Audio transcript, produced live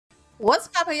What's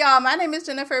poppin', y'all? My name is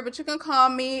Jennifer, but you can call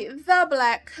me the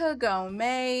Black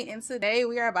Kagome. And today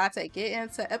we are about to get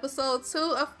into episode 2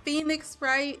 of Phoenix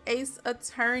Wright, Ace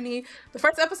Attorney. The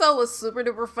first episode was super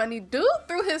duper funny. Dude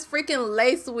threw his freaking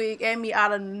lace wig at me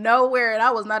out of nowhere, and I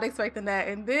was not expecting that.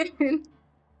 And then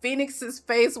Phoenix's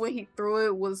face when he threw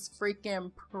it was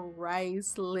freaking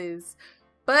priceless.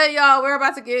 But y'all, we're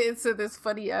about to get into this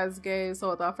funny ass game. So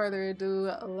without further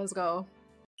ado, let's go.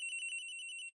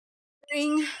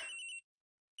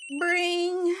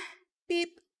 Bring,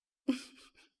 beep.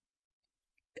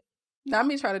 Not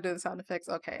me trying to do the sound effects.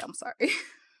 Okay, I'm sorry.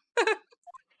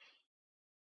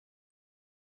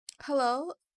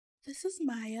 Hello, this is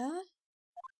Maya.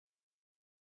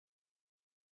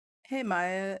 Hey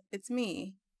Maya, it's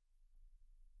me.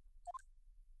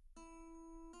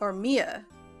 Or Mia.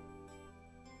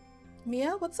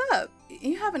 Mia, what's up?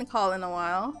 You haven't called in a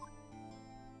while.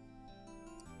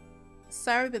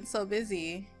 Sorry, I've been so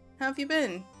busy. How have you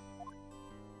been?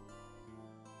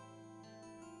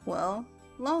 Well,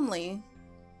 lonely.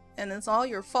 And it's all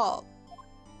your fault.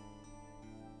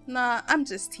 Nah, I'm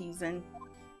just teasing.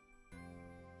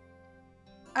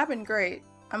 I've been great.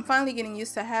 I'm finally getting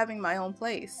used to having my own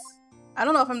place. I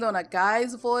don't know if I'm doing a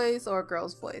guy's voice or a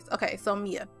girl's voice. Okay, so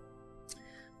Mia.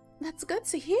 That's good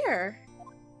to hear.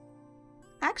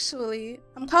 Actually,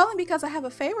 I'm calling because I have a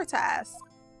favor to ask.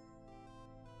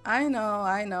 I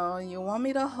know. You want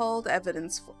me to hold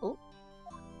evidence for... Oh.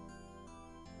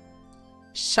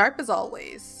 Sharp as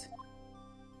always.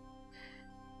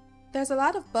 There's a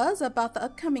lot of buzz about the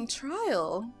upcoming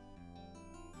trial.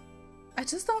 I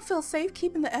just don't feel safe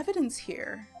keeping the evidence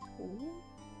here. Ooh.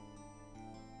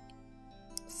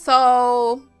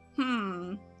 So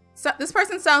this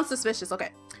person sounds suspicious.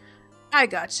 Okay, I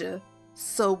gotcha.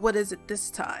 So what is it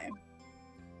this time?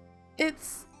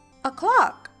 It's a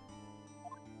clock.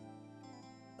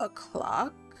 A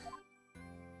clock?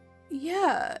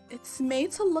 Yeah, it's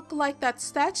made to look like that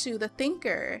statue, the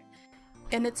Thinker,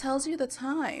 and it tells you the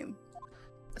time.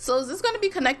 So is this going to be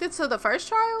connected to the first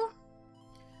trial?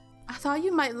 I thought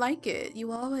you might like it.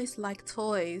 You always like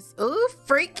toys. Ooh,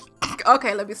 freak.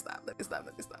 Okay, let me stop.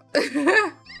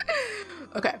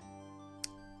 Okay.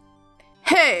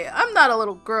 Hey, I'm not a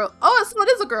little girl. Oh, so it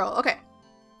is a girl. Okay.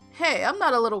 Hey, I'm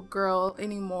not a little girl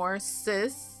anymore,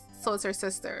 sis. So it's her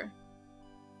sister.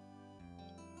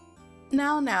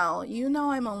 Now, you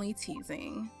know I'm only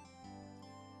teasing.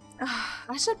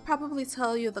 I should probably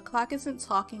tell you the clock isn't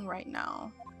talking right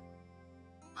now.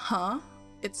 Huh?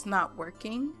 It's not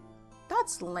working?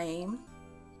 That's lame.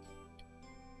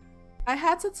 I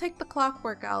had to take the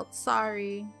clockwork out,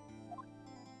 sorry.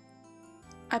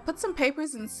 I put some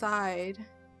papers inside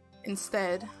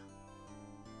instead.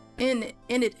 In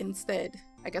it instead.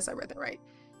 I guess I read that right.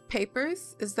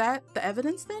 Papers? Is that the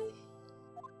evidence then?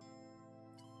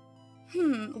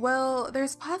 Well,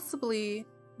 there's possibility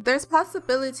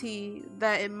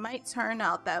that it might turn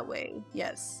out that way,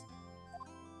 yes.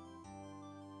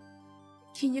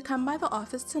 Can you come by the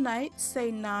office tonight,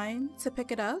 say 9, to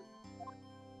pick it up?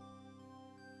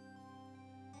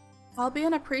 I'll be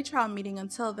in a pre-trial meeting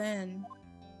until then.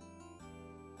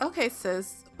 Okay,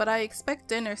 sis, but I expect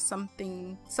dinner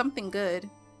something good.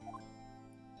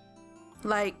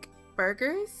 Like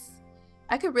burgers?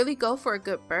 I could really go for a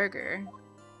good burger.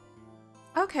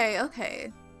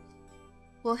 Okay.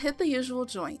 We'll hit the usual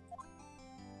joint.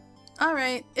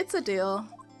 Alright, it's a deal.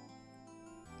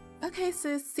 Okay,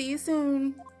 sis, see you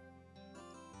soon.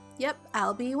 Yep,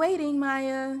 I'll be waiting,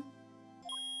 Maya.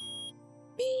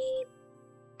 Beep.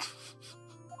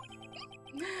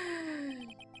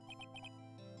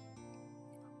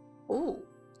 Ooh,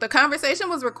 the conversation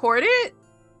was recorded?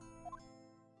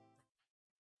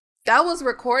 That was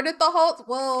recorded the whole...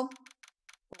 Well...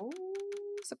 Ooh.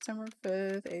 September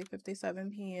 5th,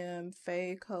 8:57 p.m.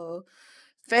 Faye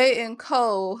and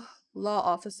Co. Law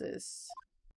offices.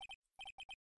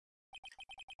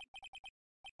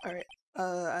 Alright,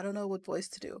 I don't know what voice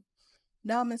to do.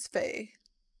 Now, Miss Faye,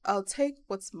 I'll take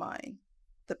what's mine.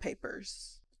 The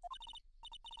papers.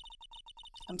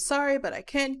 I'm sorry, but I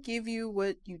can't give you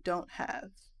what you don't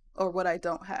have. Or what I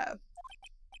don't have.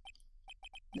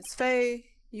 Miss Faye,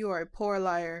 you are a poor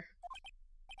liar.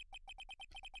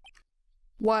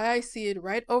 Why, I see it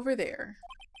right over there.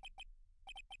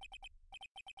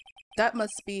 That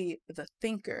must be the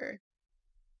Thinker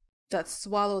that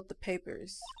swallowed the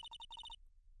papers.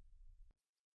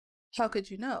 How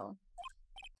could you know?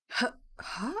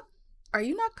 Huh? Are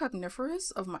you not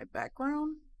cogniferous of my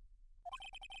background?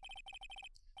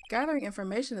 Gathering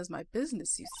information is my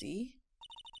business, you see.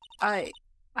 I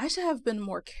should have been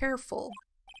more careful.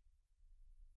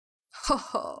 Ho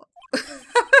ho.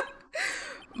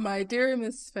 My dear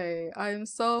Miss Faye, I am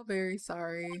so very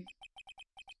sorry.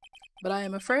 But I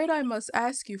am afraid I must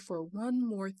ask you for one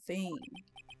more thing.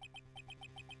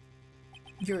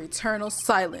 Your eternal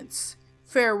silence.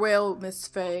 Farewell, Miss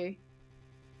Faye.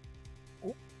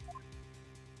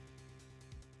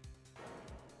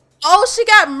 Oh, she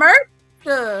got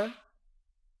murdered.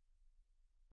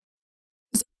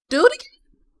 Dude again?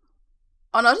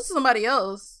 Oh no, this is somebody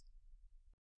else.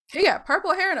 He got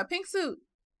purple hair and a pink suit.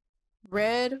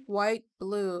 Red, white,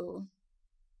 blue.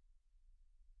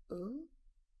 Ooh.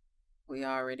 We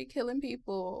already killing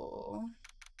people.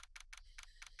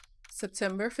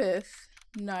 September 5th,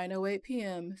 9:08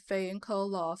 p.m. Faye and Cole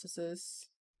law offices.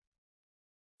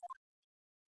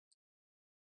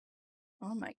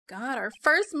 Oh my god, our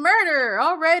first murder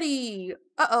already.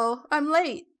 Uh-oh, I'm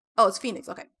late. Oh, it's Phoenix,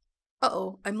 okay.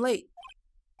 Uh-oh, I'm late.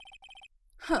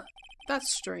 Huh,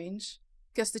 that's strange.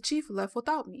 Guess the chief left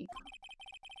without me.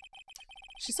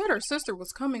 She said her sister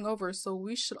was coming over, so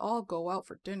we should all go out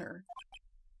for dinner.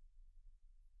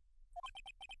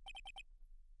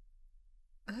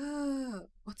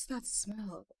 What's that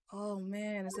smell? Oh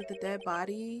man, is it the dead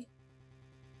body?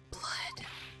 Blood.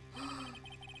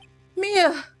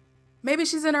 Mia! Maybe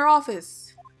she's in her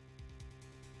office.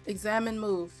 Examine,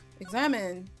 move.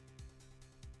 Examine.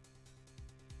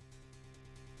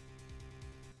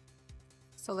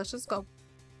 So let's just go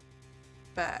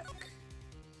back.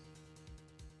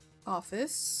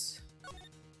 Office.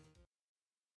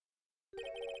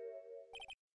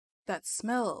 That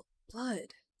smell.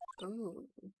 Blood. Ooh.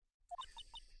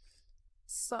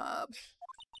 Sob.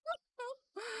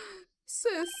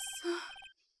 Sis.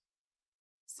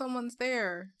 Someone's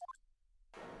there.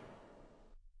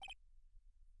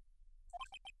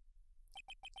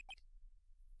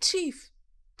 Chief.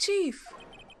 Chief.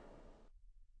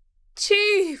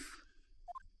 Chief.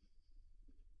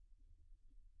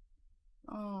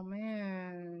 Oh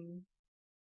man.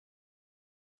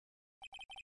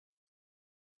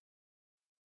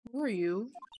 Who are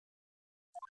you?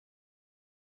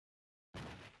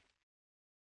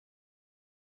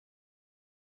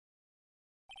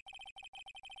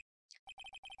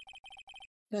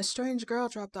 That strange girl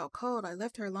dropped out cold. I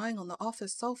left her lying on the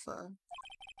office sofa.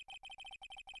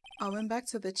 I went back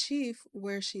to the chief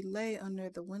where she lay under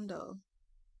the window.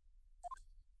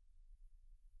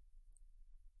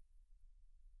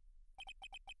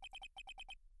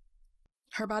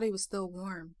 Her body was still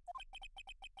warm.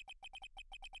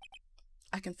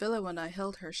 I can feel it when I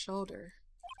held her shoulder.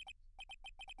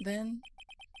 Then,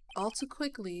 all too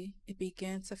quickly, it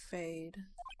began to fade.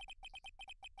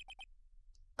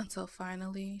 Until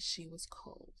finally, she was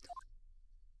cold.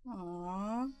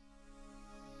 Aww.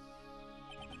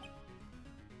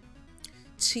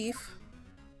 Chief.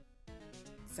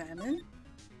 Examine.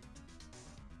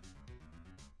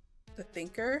 The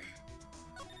thinker.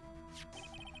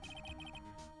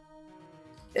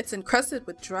 It's encrusted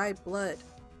with dry blood.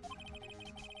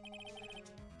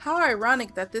 How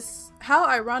ironic that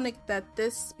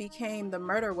this became the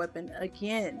murder weapon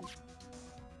again.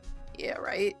 Yeah,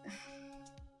 right?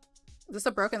 Is this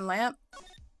a broken lamp?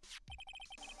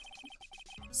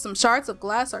 Some shards of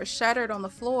glass are shattered on the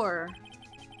floor.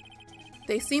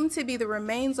 They seem to be the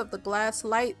remains of the glass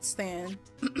light stand.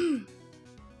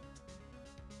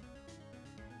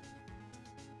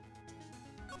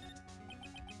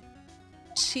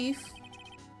 Chief,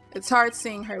 it's hard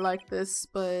seeing her like this,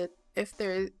 but if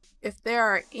there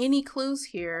are any clues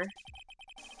here,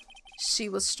 she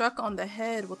was struck on the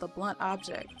head with a blunt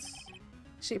object.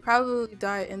 She probably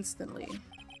died instantly.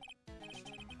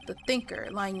 The thinker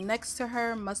lying next to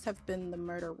her must have been the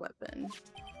murder weapon.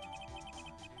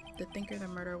 The thinker, the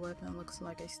murder weapon looks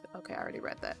like a... Okay, I already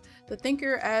read that. The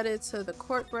thinker added to the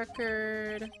court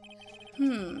record.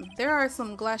 There are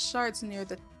some glass shards near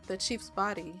the chief's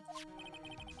body.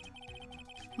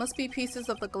 Must be pieces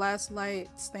of the glass light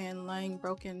stand lying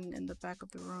broken in the back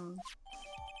of the room.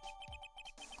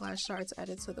 Glass shards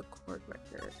added to the court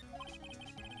record.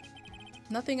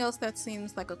 Nothing else that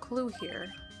seems like a clue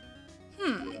here.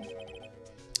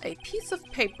 A piece of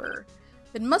paper.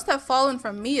 It must have fallen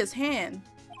from Mia's hand.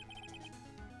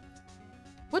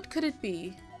 What could it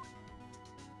be?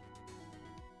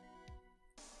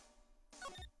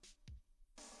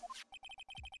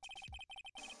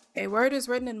 A word is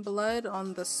written in blood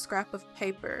on the scrap of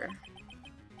paper.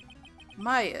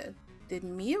 Maya, did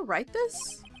Mia write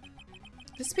this?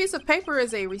 This piece of paper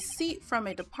is a receipt from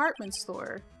a department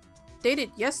store,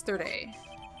 dated yesterday.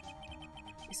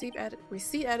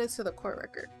 Receipt added to the court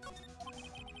record.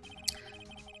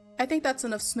 I think that's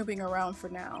enough snooping around for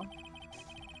now.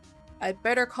 I'd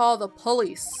better call the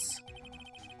police.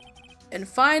 and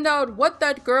find out what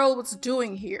that girl was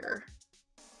doing here.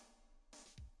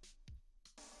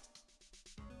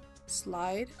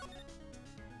 Slide.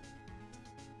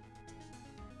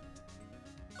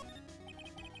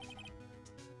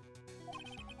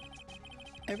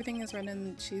 Everything is written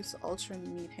in the chief's ultra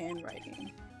neat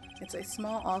handwriting. It's a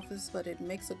small office, but it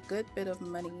makes a good bit of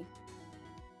money.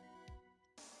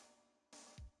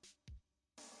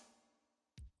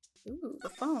 Ooh, the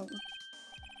phone.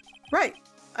 Right,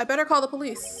 I better call the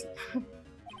police.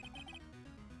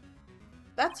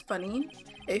 That's funny.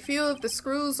 A few of the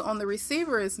screws on the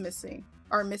receiver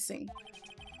are missing.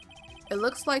 It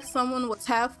looks like someone was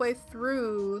halfway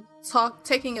through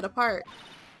taking it apart.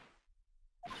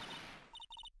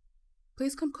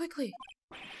 Please come quickly.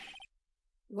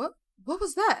 What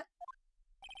was that?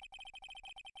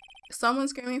 Someone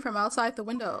screaming from outside the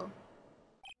window.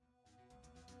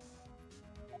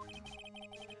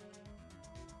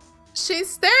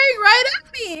 She's staring right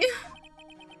at me!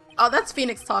 Oh, that's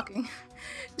Phoenix talking.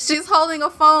 She's holding a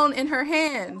phone in her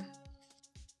hand.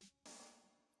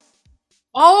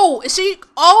 Oh, is she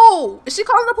calling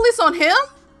the police on him?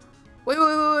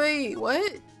 Wait,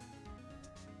 what?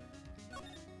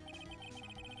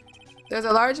 There's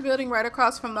a large building right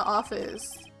across from the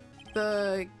office.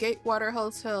 The Gatewater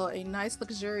Hotel, a nice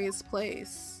luxurious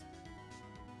place.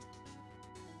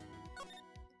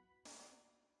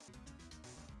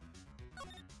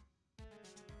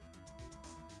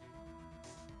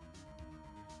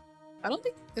 I don't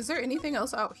think, is there anything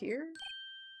else out here?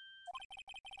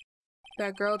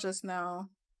 That girl just now,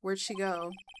 where'd she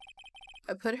go?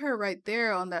 I put her right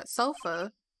there on that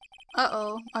sofa.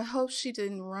 Uh-oh, I hope she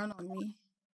didn't run on me.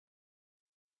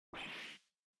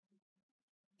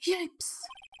 Yipes!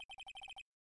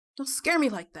 Don't scare me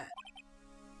like that.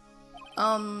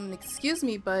 Excuse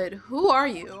me, but who are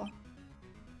you?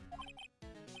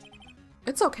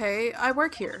 It's okay, I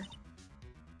work here.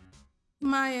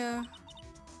 Maya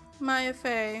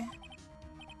Faye.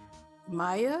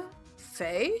 Maya?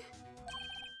 Faye?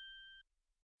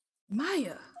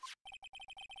 Maya.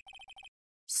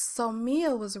 So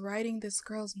Mia was writing this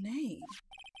girl's name.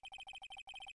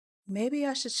 Maybe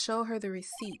I should show her the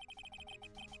receipt.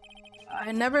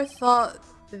 I never thought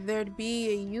there'd be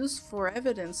a use for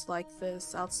evidence like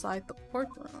this outside the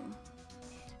courtroom.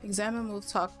 Examine, move,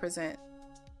 talk, present.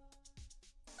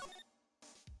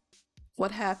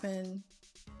 What happened?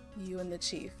 You and the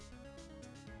chief.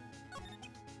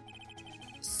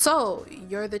 So,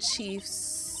 you're the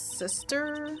chief's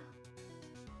sister?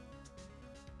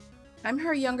 I'm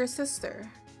her younger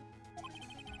sister.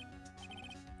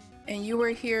 And you were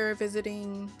here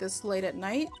visiting this late at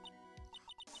night?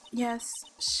 Yes,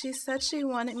 she said she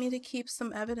wanted me to keep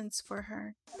some evidence for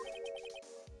her.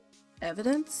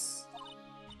 Evidence?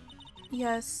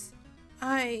 Yes,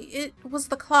 it was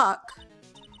the clock.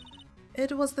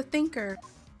 It was the thinker.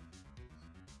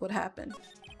 What happened?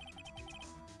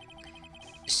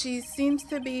 She seems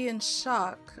to be in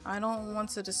shock. I don't want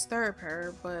to disturb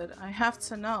her, but I have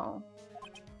to know.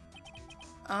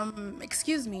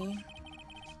 Excuse me.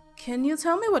 Can you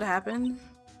tell me what happened?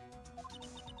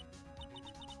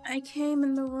 I came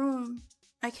in, the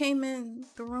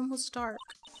room was dark.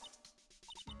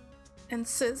 And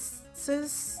sis,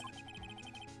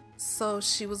 so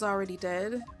she was already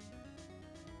dead?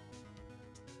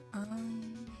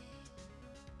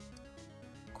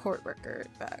 Court record,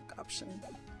 back option.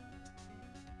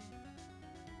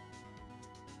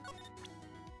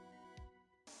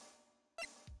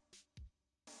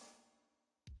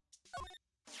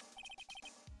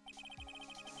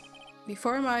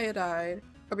 Before Maya died,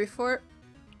 or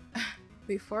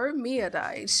before Mia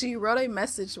died, she wrote a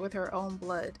message with her own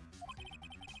blood.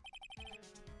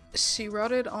 She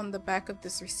wrote it on the back of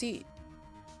this receipt.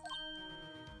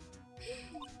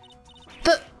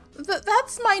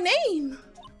 That's my name!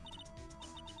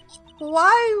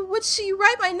 Why would she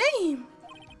write my name?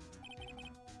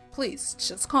 Please,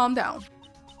 just calm down.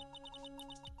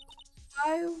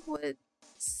 Why would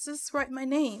sis write my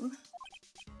name?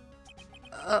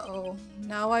 Uh-oh,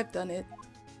 now I've done it.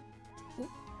 Wee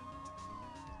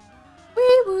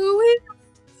woo wee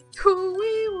woo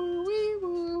wee woo wee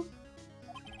woo.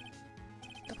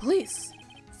 The police.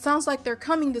 Sounds like they're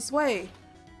coming this way.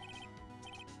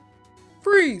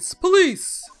 Freeze!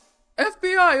 Police!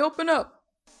 FBI, open up!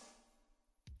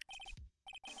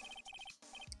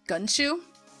 Gumshoe?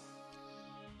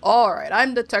 Alright,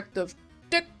 I'm Detective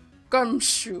Dick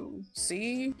Gumshoe.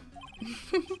 See?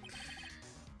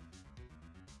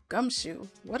 Gumshoe.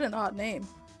 What an odd name.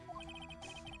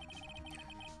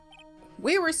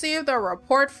 We received a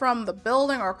report from the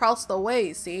building across the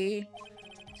way, see?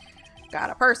 Got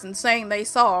a person saying they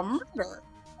saw a murder.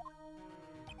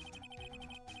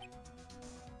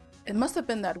 It must have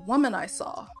been that woman I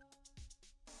saw.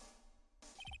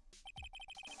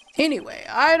 Anyway,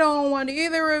 I don't want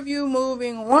either of you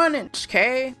moving 1 inch,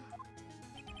 okay?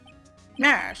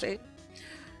 Nah, see?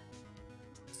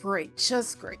 Great,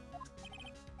 just great.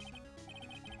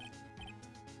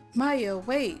 Maya,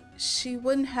 wait, she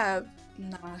wouldn't have...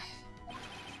 Nah.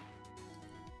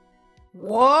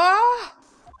 What?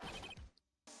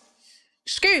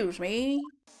 Excuse me.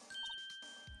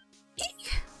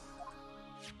 Eek.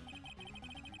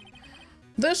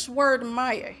 This word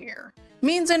Maya here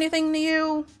means anything to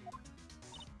you?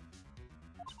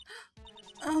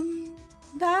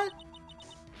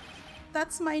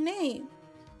 That's my name.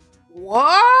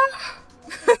 What?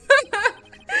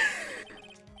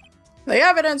 The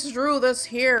evidence drew this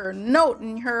here note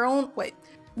in her own... Wait.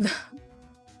 The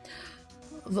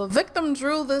victim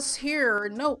drew this here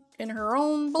note in her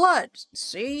own blood,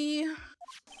 see?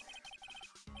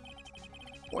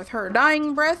 With her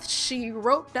dying breath, she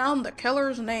wrote down the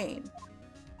killer's name.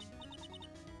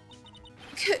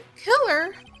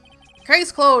 Killer?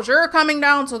 Case closed. You're coming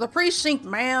down to the precinct,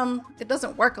 ma'am. It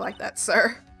doesn't work like that,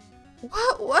 sir.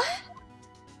 What?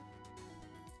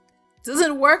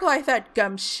 Doesn't work like that,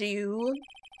 gumshoe.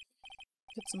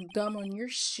 Put some gum on your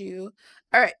shoe.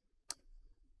 Alright.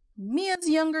 Mia's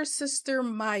younger sister,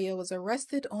 Maya, was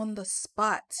arrested on the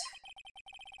spot.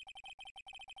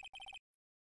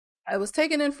 I was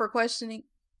taken in for questioning.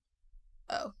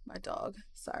 Oh, my dog.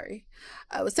 Sorry.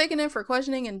 I was taken in for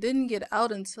questioning and didn't get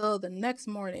out until the next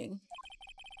morning.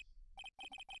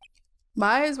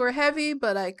 My eyes were heavy,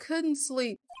 but I couldn't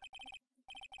sleep.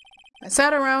 I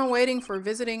sat around waiting for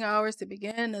visiting hours to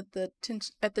begin at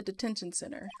the detention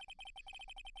center.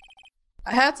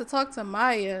 I had to talk to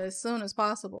Maya as soon as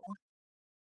possible.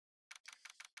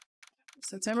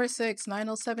 September 6,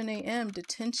 9:07 a.m.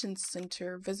 Detention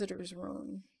Center Visitors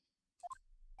Room.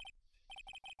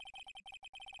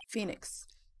 Phoenix.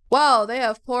 Wow, they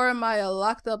have poor Maya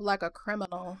locked up like a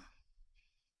criminal.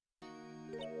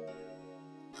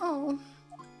 Oh.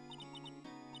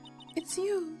 It's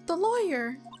you, the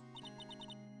lawyer.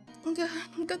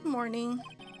 Good morning.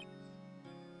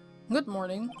 Good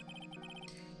morning.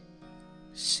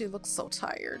 She looks so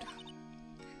tired.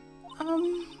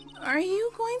 Are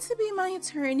you going to be my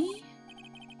attorney?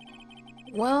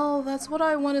 Well, that's what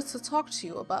I wanted to talk to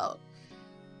you about.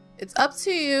 It's up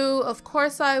to you. Of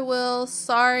course I will.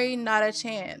 Sorry, not a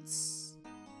chance.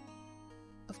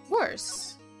 Of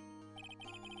course.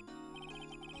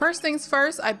 First things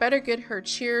first, I better get her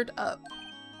cheered up.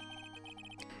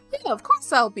 Yeah, of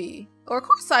course I'll be. Or of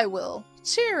course I will.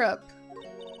 Cheer up.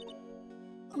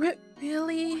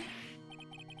 Really?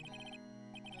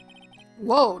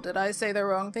 Whoa, did I say the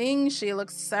wrong thing? She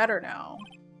looks sadder now.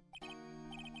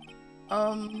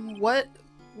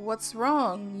 What's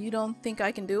wrong? You don't think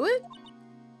I can do it?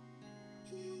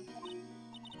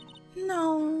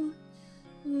 No,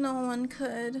 no one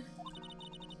could.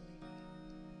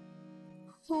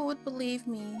 Who would believe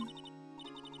me?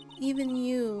 Even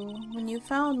you, when you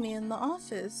found me in the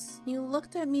office, you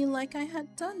looked at me like I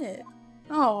had done it.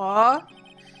 Aww.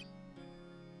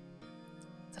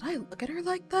 Did I look at her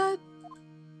like that?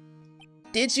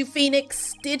 Did you,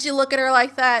 Phoenix? Did you look at her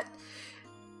like that?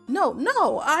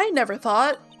 No, I never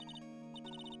thought.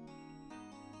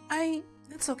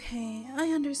 It's okay. I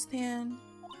understand.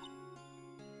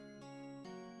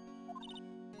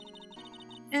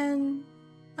 And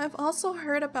I've also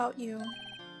heard about you.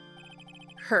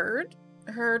 Heard?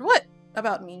 Heard what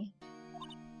about me?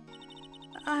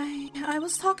 I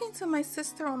was talking to my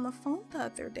sister on the phone the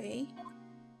other day.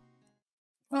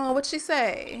 Oh, what'd she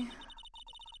say?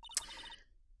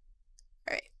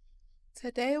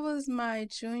 Today was my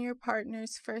junior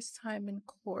partner's first time in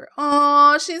court.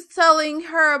 Oh, she's telling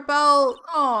her about...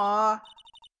 Aw.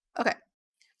 Okay.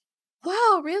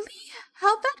 Wow, really?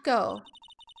 How'd that go?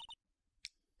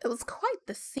 It was quite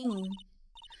the scene.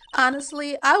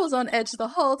 Honestly, I was on edge the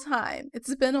whole time.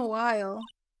 It's been a while.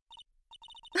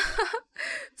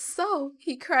 So,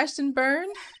 he crashed and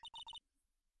burned?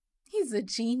 He's a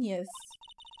genius.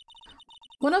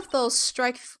 One of those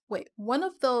strike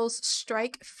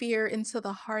fear into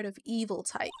the heart of evil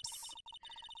types.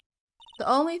 The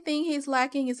only thing he's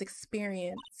lacking is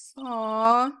experience.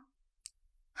 Aww.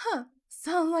 Huh.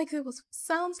 Sounds like it was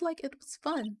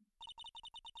fun.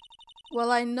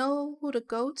 Well, I know who to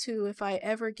go to if I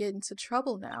ever get into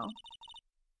trouble now.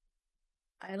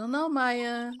 I don't know,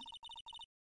 Maya.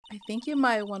 I think you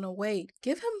might want to wait.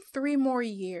 Give him 3 more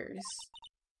years.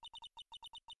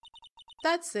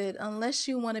 That's it, unless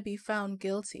you want to be found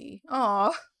guilty.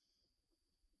 Aw.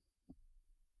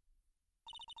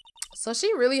 So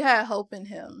she really had hope in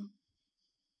him.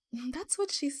 That's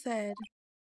what she said.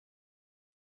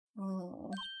 Oh.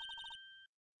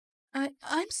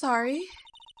 I'm sorry.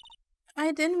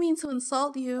 I didn't mean to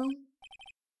insult you.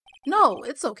 No,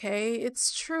 it's okay.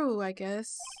 It's true, I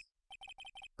guess.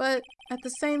 But at the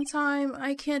same time,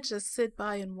 I can't just sit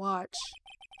by and watch.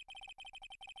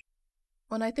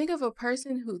 When I think of a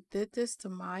person who did this to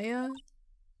Maya...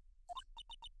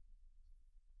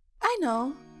 I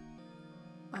know.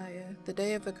 The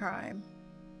day of the crime.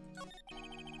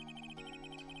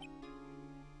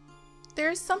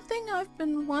 There's something I've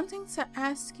been wanting to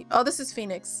ask you. Oh, this is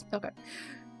Phoenix. Okay.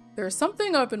 There's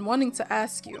something I've been wanting to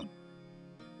ask you.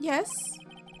 Yes?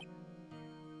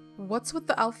 What's with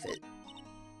the outfit?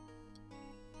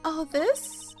 Oh, this?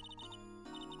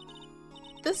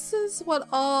 This is what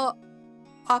all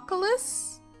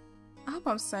Oculus? I hope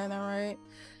I'm saying that right.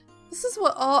 This is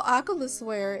what all Oculus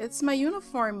wear. It's my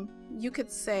uniform, you could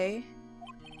say.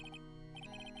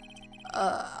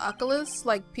 Oculus?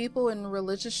 Like people in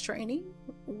religious training?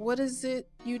 What is it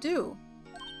you do?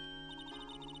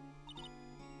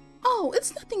 Oh,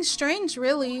 it's nothing strange,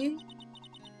 really.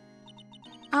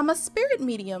 I'm a spirit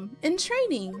medium in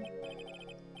training.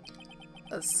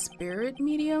 A spirit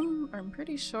medium? I'm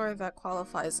pretty sure that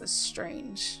qualifies as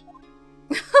strange.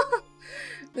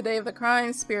 The day of the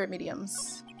crime, spirit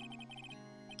mediums.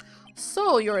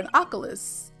 So, you're an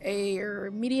Oculus, a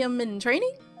medium in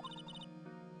training?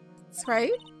 That's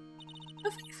right.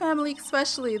 The Fae family,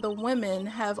 especially the women,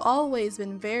 have always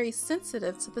been very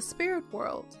sensitive to the spirit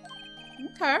world.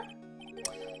 Okay.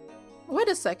 Wait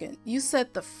a second, you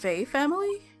said the Fae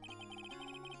family?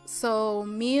 So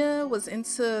Mia was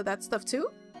into that stuff too?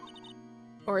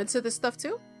 Or into this stuff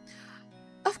too?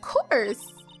 Of course!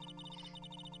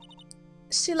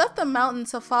 She left the mountain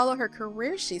to follow her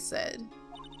career, she said.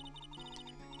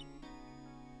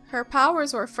 Her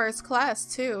powers were first class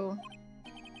too.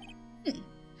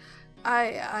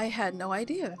 I had no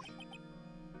idea.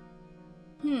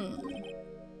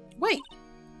 Wait.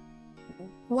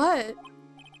 What?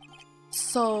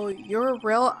 So you're a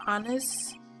real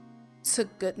honest to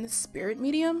goodness spirit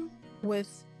medium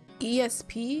with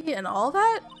ESP and all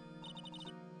that?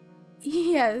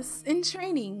 Yes, in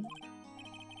training.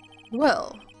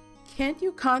 Well, can't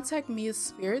you contact Mia's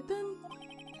spirit then?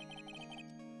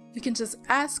 You can just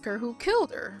ask her who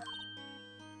killed her.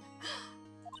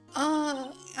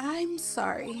 I'm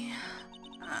sorry.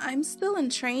 I'm still in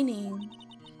training.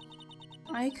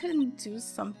 I couldn't do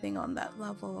something on that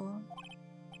level.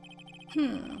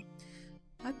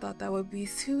 I thought that would be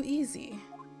too easy.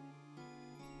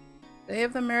 Day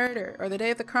of the murder, or the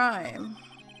day of the crime.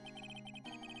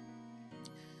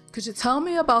 Could you tell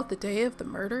me about the day of the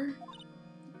murder?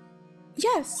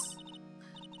 Yes.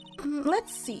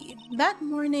 Let's see. That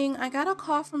morning, I got a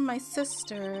call from my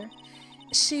sister.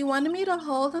 She wanted me to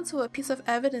hold onto a piece of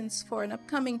evidence for an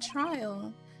upcoming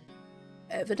trial.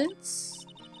 Evidence?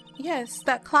 Yes,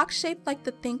 that clock shaped like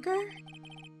the thinker.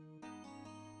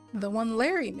 The one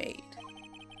Larry made.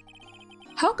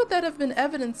 How could that have been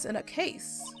evidence in a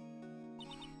case?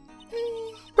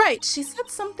 Right, she said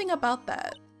something about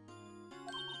that.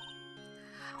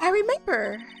 I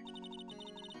remember.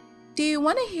 Do you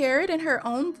want to hear it in her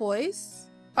own voice?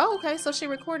 Oh, okay, so she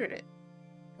recorded it.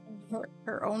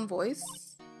 Her own voice?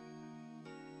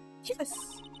 Yes.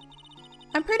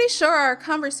 I'm pretty sure our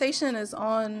conversation is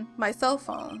on my cell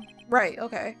phone. Right,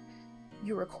 okay.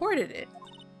 You recorded it.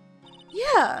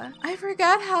 Yeah, I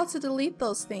forgot how to delete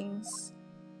those things.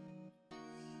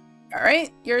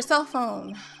 Alright, your cell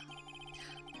phone.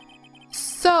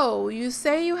 So, you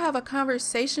say you have a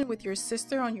conversation with your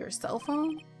sister on your cell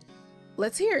phone?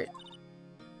 Let's hear it.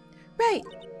 Right.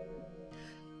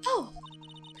 Oh,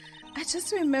 I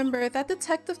just remembered that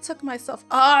detective took my cell phone.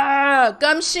 Ah,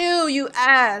 Gumshoe, you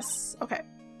ass. Okay.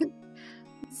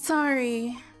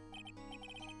 Sorry.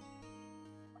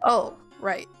 Oh,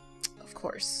 right. Of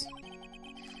course.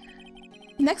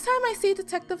 Next time I see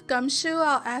Detective Gumshoe,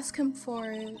 I'll ask him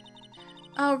for it.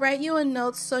 I'll write you a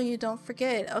note so you don't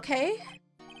forget, okay?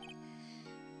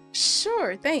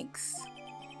 Sure, thanks.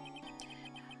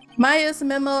 Maya's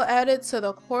memo added to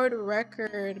the court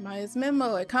record. Maya's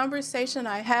memo, a conversation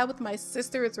I had with my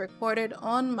sister is recorded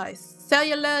on my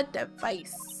cellular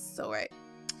device. So, right.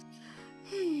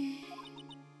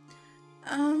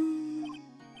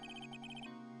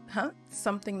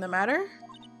 Something the matter?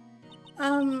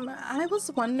 I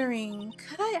was wondering,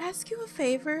 could I ask you a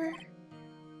favor?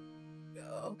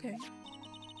 Okay.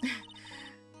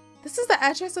 This is the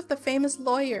address of the famous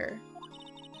lawyer.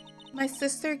 My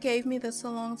sister gave me this a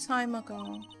long time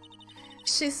ago.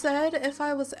 She said if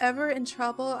I was ever in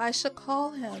trouble, I should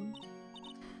call him.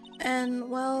 And,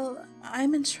 well,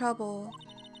 I'm in trouble.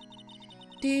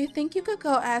 Do you think you could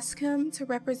go ask him to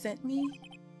represent me?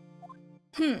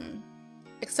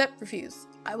 Accept, refuse.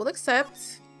 I will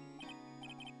accept.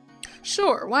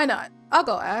 Sure, why not? I'll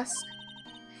go ask.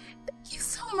 Thank you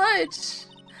so much.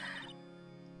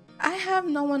 I have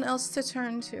no one else to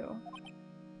turn to.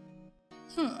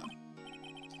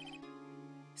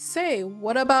 Say,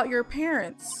 what about your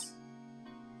parents?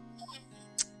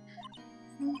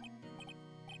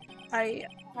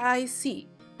 I see.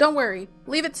 Don't worry.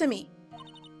 Leave it to me.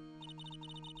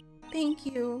 Thank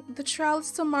you. The trial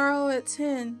is tomorrow at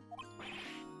 10.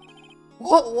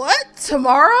 What?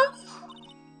 Tomorrow?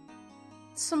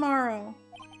 Tomorrow.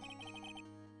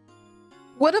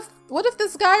 What if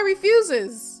this guy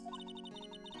refuses?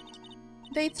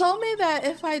 They told me that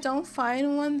if I don't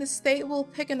find one, the state will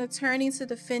pick an attorney to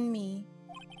defend me.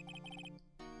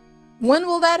 When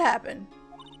will that happen?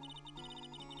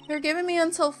 They're giving me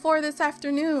until 4 this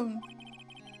afternoon.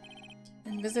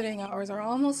 And visiting hours are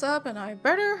almost up and I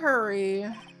better hurry.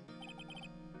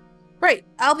 Right,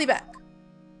 I'll be back.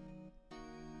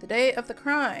 The day of the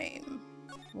crime.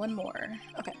 One more.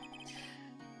 Okay.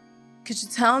 Could you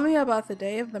tell me about the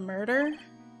day of the murder?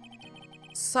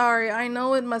 Sorry, I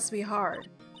know it must be hard.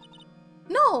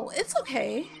 No, it's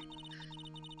okay.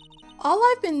 All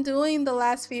I've been doing the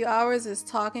last few hours is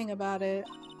talking about it.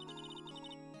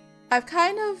 I've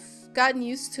kind of gotten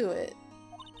used to it.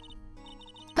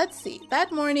 Let's see.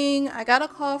 That morning, I got a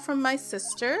call from my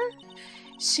sister.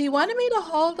 She wanted me to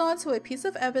hold on to a piece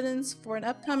of evidence for an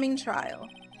upcoming trial.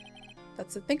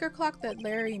 That's a thinker clock that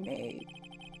Larry made.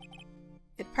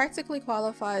 It practically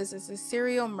qualifies as a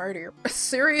serial murderer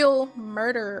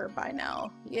by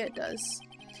now. Yeah, it does.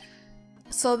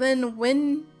 So then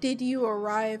when did you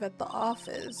arrive at the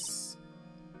office?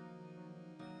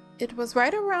 It was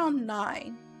right around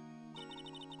 9.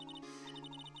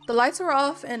 The lights were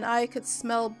off and I could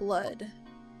smell blood.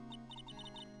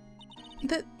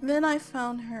 Then I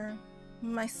found her,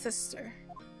 my sister.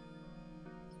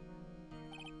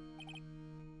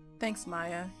 Thanks,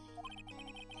 Maya.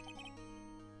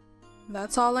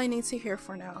 That's all I need to hear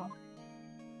for now.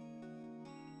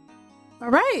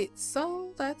 Alright,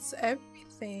 so that's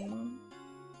everything.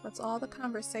 That's all the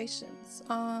conversations.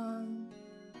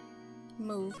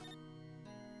 Move.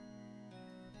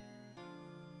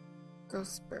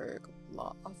 Ghostburg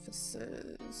Law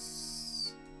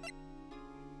Offices.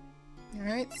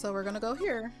 Alright, so we're gonna go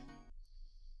here.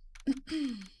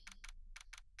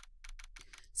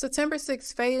 September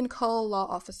 6th, Faye and Cole Law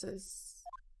Offices.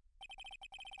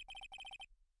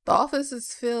 The office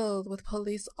is filled with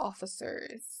police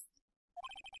officers.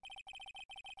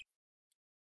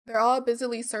 They're all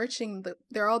busily searching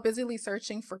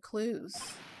for clues.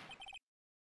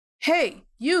 Hey,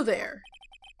 you there!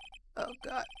 Oh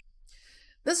god.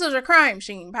 This is a crime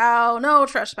scene, pal. No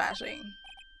trespassing.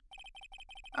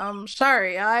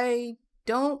 Sorry, I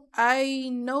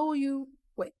know you.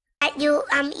 Wait. You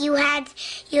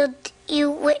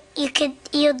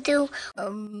do.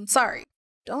 Sorry.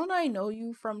 Don't I know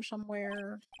you from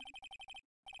somewhere?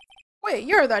 Wait,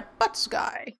 you're that butts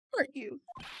guy, aren't you?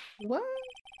 What?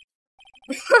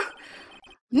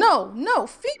 No,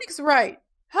 Phoenix Wright.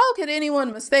 How could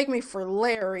anyone mistake me for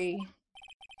Larry?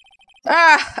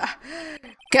 Ah,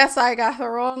 guess I got the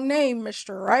wrong name,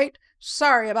 Mr. Wright.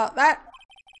 Sorry about that.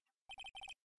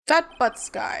 That butts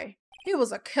guy, he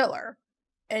was a killer.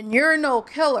 And you're no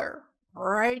killer,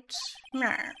 right?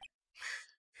 Nah.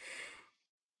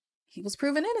 He was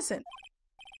proven innocent.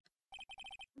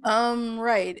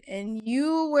 Right. And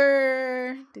you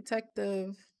were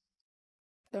Detective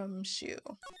Gumshoe.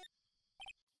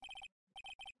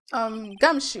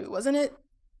 Gumshoe, wasn't it?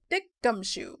 Dick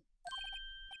Gumshoe.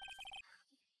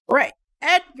 Right.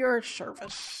 At your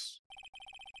service.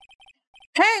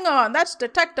 Hang on, that's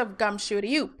Detective Gumshoe to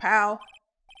you, pal.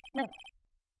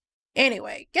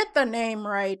 Anyway, get the name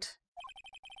right.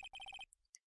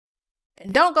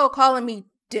 And don't go calling me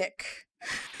Dick.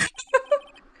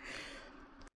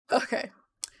 Okay.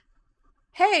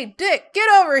 Hey, Dick, get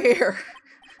over here.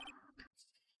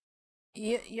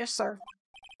 Yes, sir.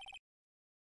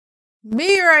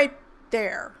 Me right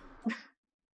there.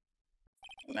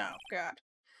 No, God.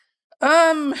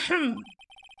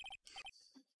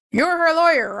 You're her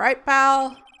lawyer, right,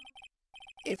 pal?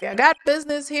 If you got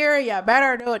business here, you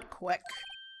better do it quick.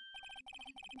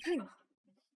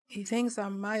 He thinks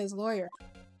I'm Maya's lawyer.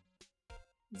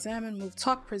 Examine, move,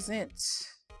 talk, present.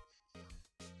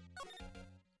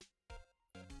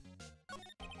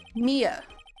 Mia.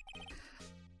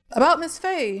 About Miss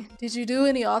Faye, did you do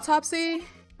any autopsy?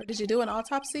 Or did you do an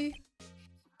autopsy?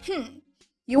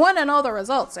 You want to know the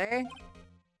results, eh?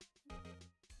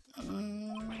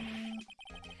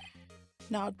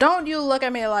 Now, don't you look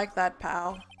at me like that,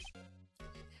 pal.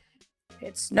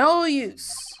 It's no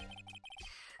use.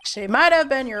 She might have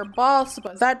been your boss,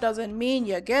 but that doesn't mean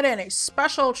you get any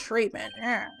special treatment.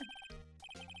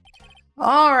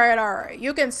 Alright.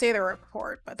 You can see the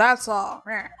report, but that's all.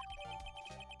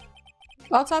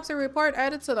 Autopsy report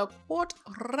added to the court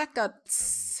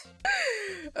records.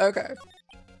 Okay.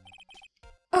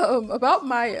 About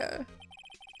Maya.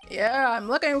 Yeah, I'm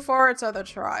looking forward to the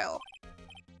trial.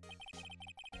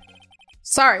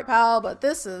 Sorry, pal, but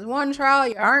this is one trial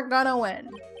you aren't gonna win.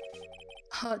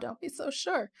 Oh, don't be so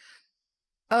sure.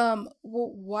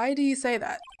 Why do you say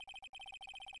that?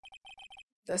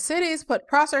 The city's put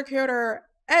Prosecutor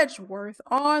Edgeworth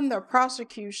on the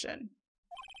prosecution.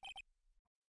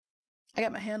 I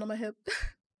got my hand on my hip.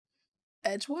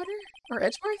 Edgewater? Or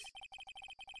Edgeworth?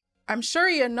 I'm sure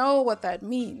you know what that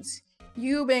means.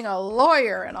 You being a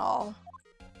lawyer and all.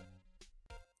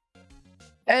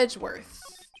 Edgeworth.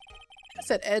 I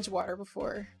said Edgewater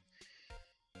before.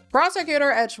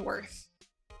 Prosecutor Edgeworth.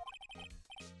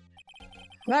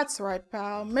 That's right,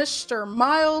 pal. Mr.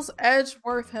 Miles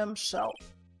Edgeworth himself.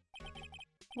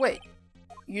 Wait,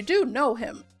 you do know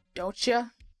him, don't you?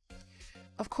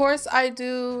 Of course I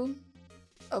do.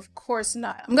 Of course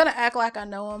not. I'm gonna act like I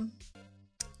know him.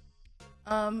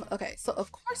 Okay, so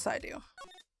of course I do.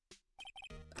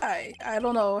 I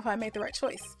don't know if I made the right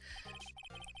choice.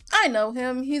 I know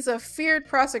him. He's a feared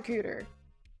prosecutor.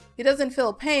 He doesn't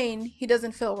feel pain. He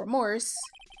doesn't feel remorse.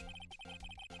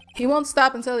 He won't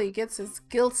stop until he gets his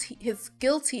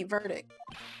guilty verdict.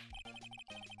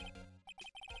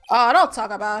 Oh, don't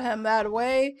talk about him that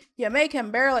way. You make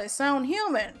him barely sound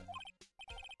human.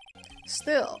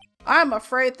 Still, I'm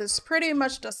afraid this pretty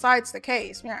much decides the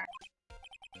case. Yeah.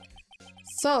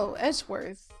 So,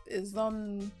 Edgeworth is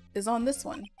on this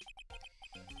one.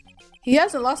 He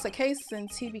hasn't lost a case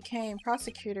since he became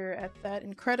prosecutor at that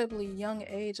incredibly young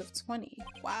age of 20.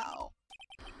 Wow.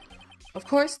 Of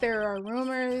course, there are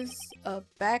rumors of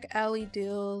back alley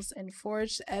deals and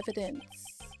forged evidence.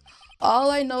 All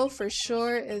I know for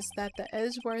sure is that the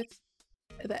Edgeworth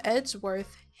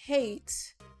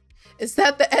hates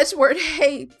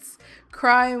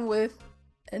crime with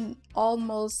an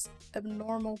almost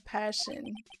abnormal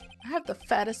passion. I have the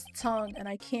fattest tongue and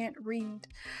I can't read.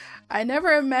 I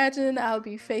never imagined I'll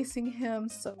be facing him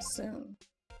so soon.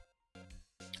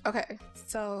 Okay,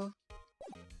 so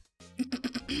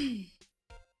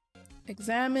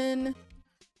examine,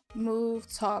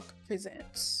 move, talk,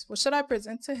 present. What should I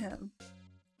present to him?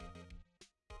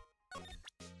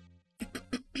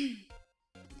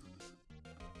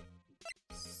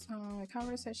 So, a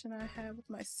conversation I had with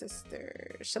my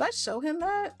sister. Should I show him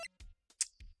that?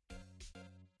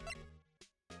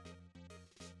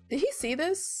 Did he see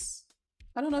this?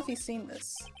 I don't know if he's seen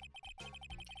this.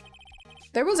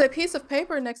 There was a piece of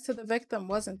paper next to the victim,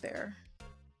 wasn't there?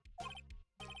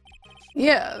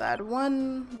 Yeah, that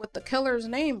one with the killer's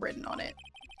name written on it.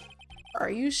 Are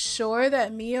you sure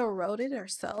that Mia wrote it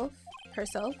herself?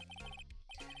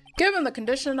 Given the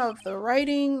condition of the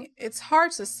writing, it's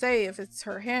hard to say if it's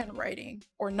her handwriting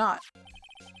or not.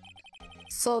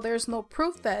 So there's no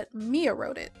proof that Mia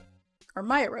wrote it. Or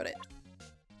Maya wrote it.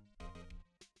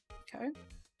 Okay.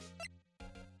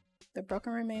 The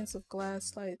broken remains of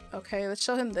glass light. Okay, let's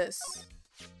show him this.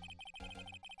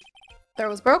 There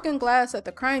was broken glass at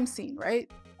the crime scene, right?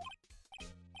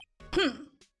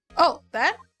 Oh,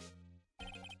 that?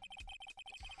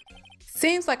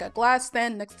 Seems like a glass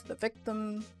stand next to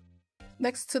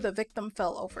the victim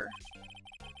fell over.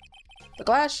 The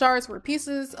glass shards were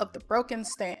pieces of the broken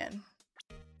stand.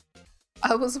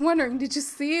 I was wondering, did you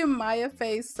see Maya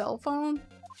Faye's cell phone?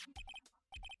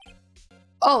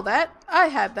 Oh, that? I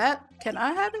had that. Can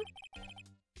I have it?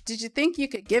 Did you think you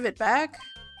could give it back?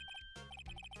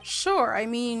 Sure, I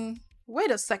mean,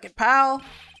 wait a second, pal.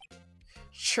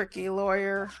 Tricky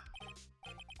lawyer.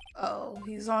 Oh,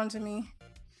 he's on to me.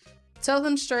 Tell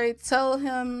him straight, tell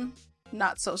him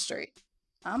not so straight.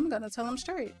 I'm gonna tell him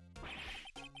straight.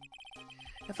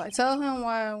 If I tell him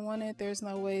why I want it, there's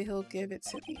no way he'll give it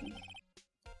to me.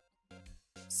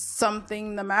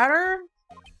 Something the matter?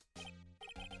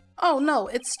 Oh no,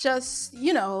 it's just,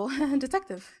 you know,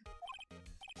 detective.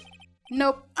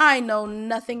 Nope, I know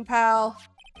nothing, pal.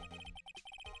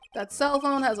 That cell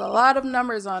phone has a lot of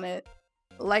numbers on it,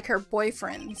 like her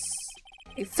boyfriend's.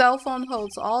 A cell phone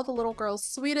holds all the little girl's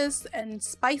sweetest and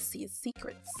spiciest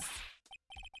secrets.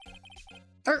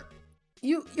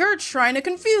 You're trying to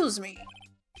confuse me.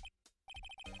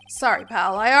 Sorry,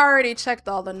 pal, I already checked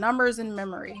all the numbers in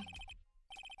memory.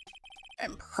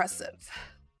 Impressive.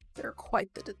 You're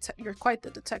quite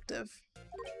the detective.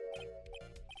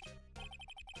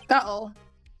 Uh-oh.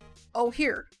 Oh,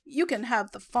 here, you can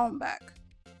have the phone back.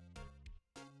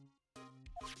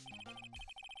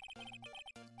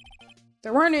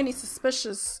 There weren't any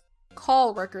suspicious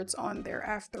call records on there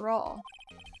after all.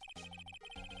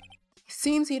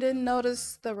 Seems he didn't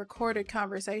notice the recorded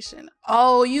conversation.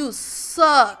 Oh, you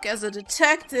suck as a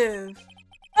detective.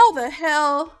 How the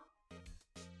hell?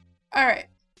 Alright.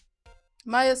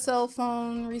 Maya's cell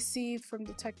phone received from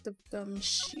Detective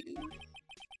Gumshoe.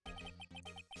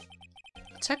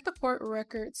 Check the court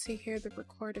records to hear the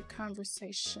recorded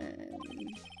conversation.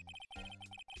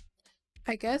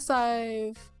 I guess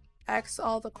I've asked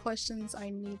all the questions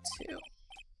I need to.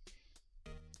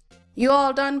 You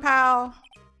all done, pal?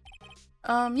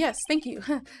 Yes, thank you.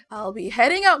 I'll be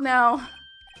heading out now.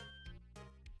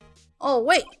 Oh,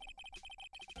 wait.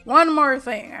 One more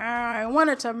thing I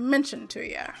wanted to mention to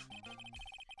you.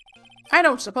 I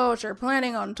don't suppose you're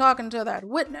planning on talking to that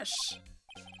witness.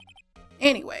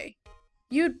 Anyway,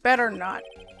 you'd better not.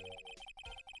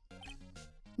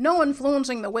 No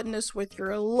influencing the witness with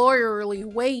your lawyerly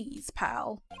ways,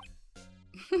 pal.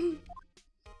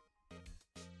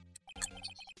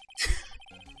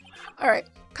 Alright,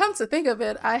 come to think of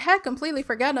it, I had completely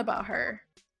forgotten about her.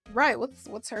 Right,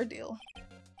 what's her deal?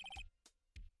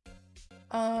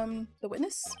 The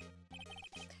witness?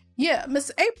 Yeah,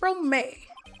 Miss April May.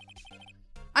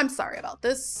 I'm sorry about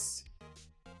this.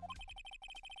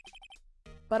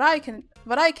 But I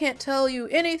can't tell you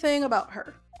anything about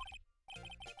her.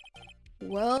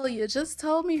 Well, you just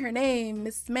told me her name,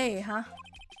 Miss May, huh?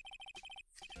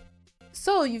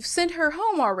 So, you've sent her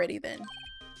home already, then?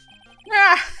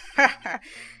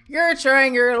 You're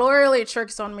trying your lawyerly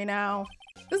tricks on me now.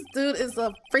 This dude is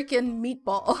a freaking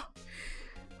meatball.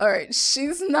 Alright,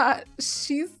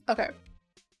 okay.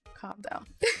 Calm down.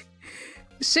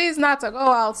 She's not to go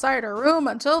outside her room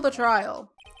until the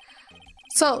trial.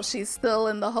 So, she's still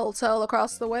in the hotel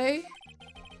across the way?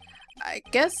 I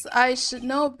guess I should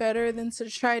know better than to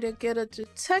try to get a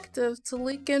detective to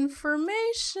leak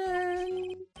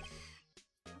information.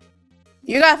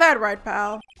 You got that right,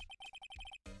 pal.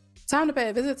 Time to pay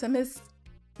a visit to Miss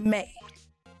May.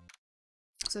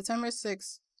 September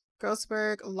 6th,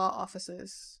 Grossberg Law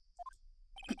Offices.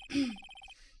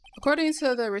 According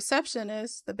to the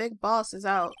receptionist, the big boss is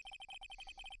out.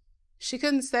 She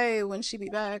couldn't say when she'd be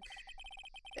back.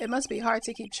 It must be hard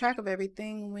to keep track of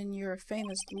everything when you're a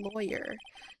famous lawyer.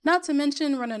 Not to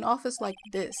mention run an office like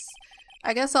this.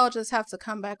 I guess I'll just have to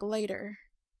come back later.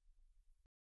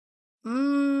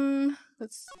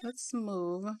 Let's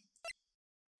move.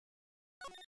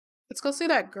 Let's go see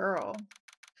that girl.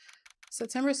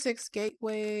 September 6th,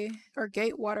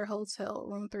 Gatewater Hotel,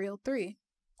 room 303.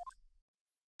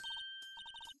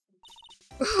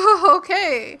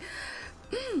 Okay.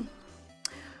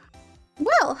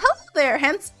 Well, hello there,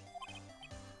 handsome.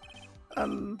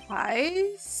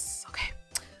 Hi. Okay.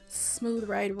 Smooth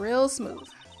ride, real smooth.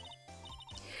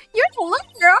 You're the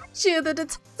lawyer, aren't you? The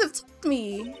detective told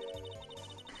me.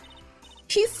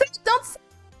 He said don't say.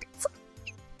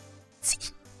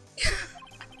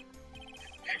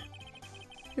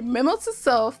 Memo to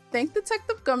self, thank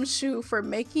Detective Gumshoe for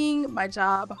making my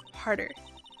job harder.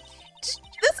 This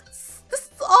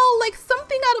is all like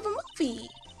something out of a movie.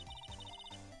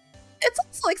 It's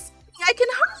also like something I can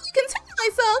hardly contain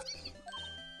myself.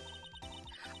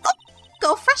 I'll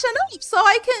go freshen up so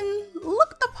I can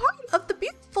look the part of the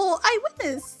beautiful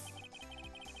eyewitness.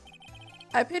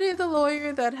 I pity the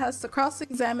lawyer that has to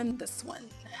cross-examine this one.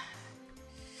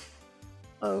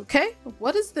 Okay,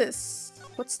 what is this?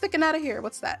 What's sticking out of here?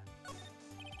 What's that?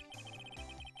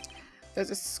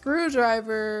 There's a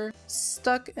screwdriver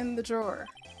stuck in the drawer.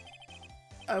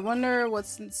 I wonder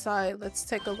what's inside. Let's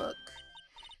take a look.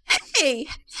 Hey!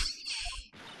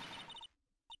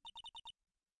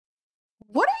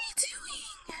 What are you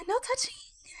doing? No touching.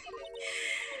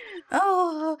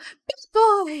 Oh, big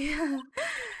boy.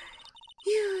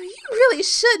 You really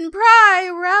shouldn't pry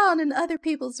around in other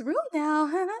people's room now,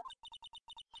 huh?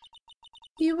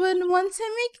 You wouldn't want to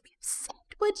make me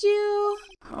upset, would you?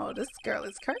 Oh, this girl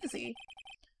is crazy.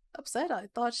 Upset? I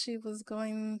thought she was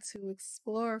going to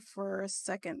explore for a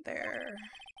second there.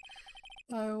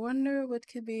 I wonder what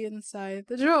could be inside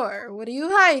the drawer. What are you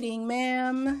hiding,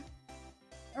 ma'am?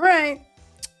 Alright.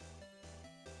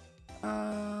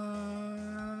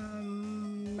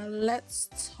 Let's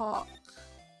talk.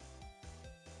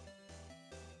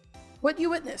 What you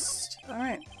witnessed.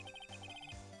 Alright.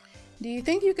 Do you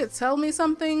think you could tell me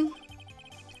something?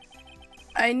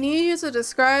 I need you to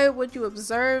describe what you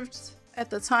observed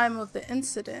at the time of the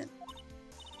incident.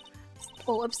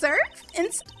 Oh, observed?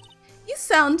 Incident? You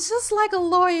sound just like a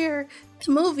lawyer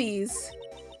in movies.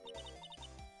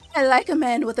 I like a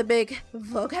man with a big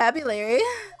vocabulary.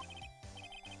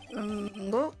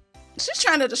 Well, she's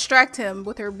trying to distract him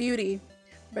with her beauty.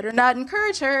 Better not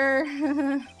encourage her.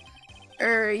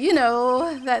 Or, you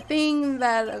know, that thing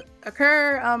that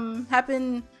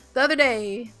happened the other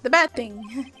day. The bad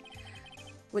thing.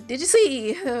 What did you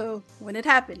see when it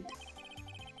happened?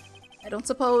 I don't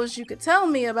suppose you could tell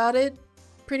me about it,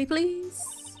 pretty please?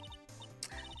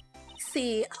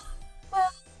 See,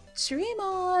 well, dream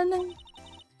on.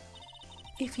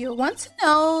 If you want to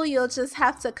know, you'll just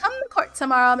have to come to court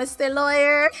tomorrow, Mr.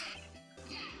 Lawyer.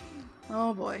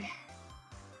 Oh boy.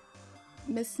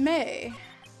 Miss May.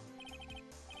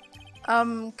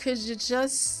 Could you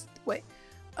just... Wait.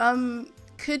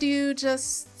 Could you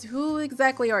just... Who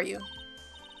exactly are you?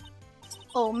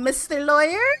 Oh, Mr.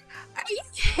 Lawyer? Are you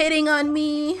hitting on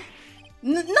me?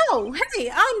 No, hey,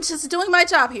 I'm just doing my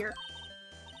job here.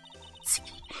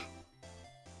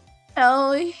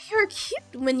 Oh, you're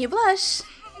cute when you blush.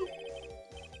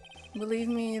 Believe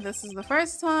me, this is the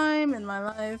first time in my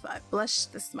life I've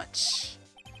blushed this much.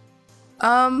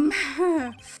 Right,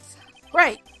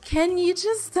 can you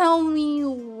just tell me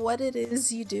what it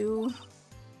is you do?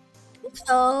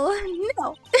 Oh,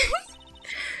 no.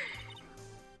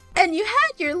 And you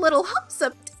had your little hopes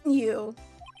up, didn't you?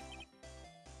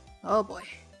 Oh boy.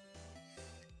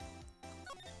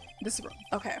 This room,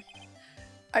 okay.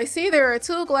 I see there are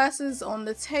 2 glasses on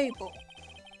the table.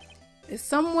 Is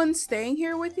someone staying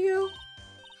here with you?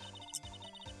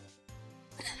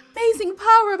 Amazing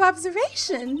power of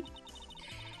observation. You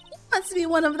must be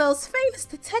one of those famous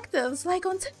detectives like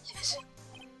on television.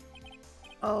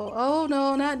 Oh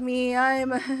no, not me.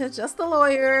 I'm just a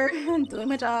lawyer doing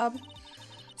my job.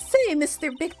 Say,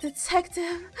 Mr. Big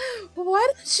Detective, why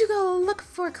don't you go look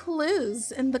for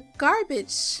clues in the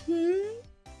garbage,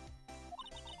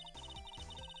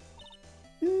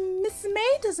 Miss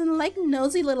May doesn't like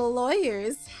nosy little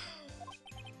lawyers.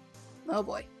 Oh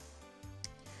boy.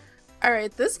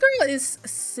 Alright, this girl is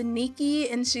sneaky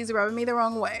and she's rubbing me the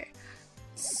wrong way.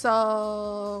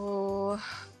 So...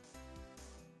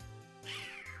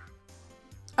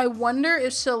 I wonder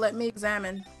if she'll let me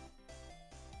examine.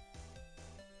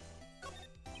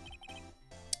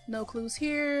 No clues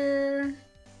here.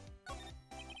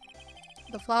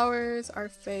 The flowers are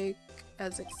fake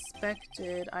as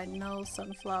expected. I know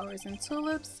sunflowers and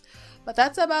tulips, but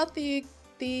that's about the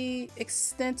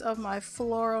extent of my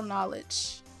floral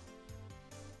knowledge.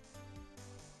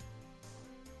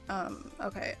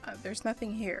 Okay, there's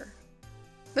nothing here.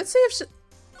 Let's see if she...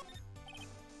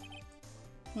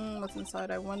 what's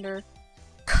inside, I wonder?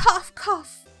 Cough,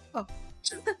 cough! Oh.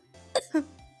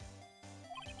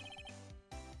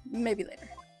 Maybe later.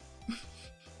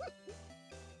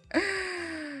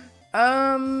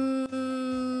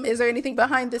 Is there anything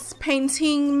behind this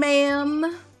painting,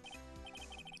 ma'am?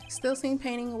 Still seeing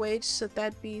painting away, should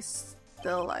that be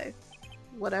still life?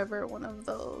 Whatever one of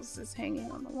those is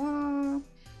hanging on the wall.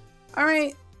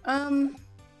 Alright,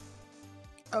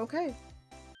 okay.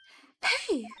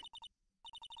 Hey!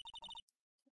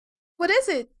 What is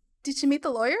it? Did you meet the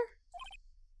lawyer?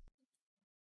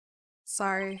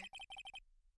 Sorry.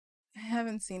 I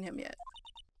haven't seen him yet.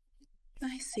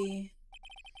 I see.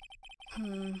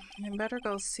 I better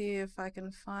go see if I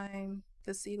can find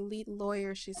this elite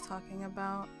lawyer she's talking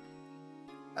about.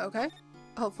 Okay.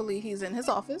 Hopefully he's in his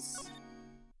office.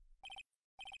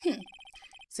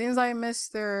 Seems like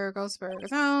Mr. Ghostberg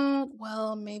is out.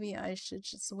 Well, maybe I should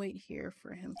just wait here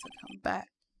for him to come back.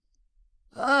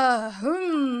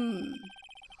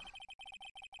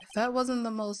 If that wasn't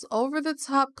the most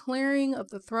over-the-top clearing of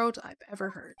the throat I've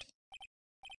ever heard.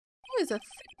 Oh, he's a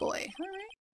thick boy.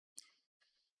 Alright.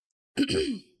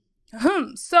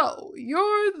 So,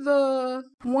 you're the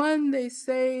one they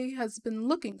say has been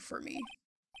looking for me.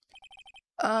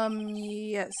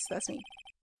 Yes, that's me.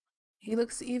 He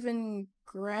looks even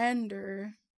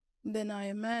grander than I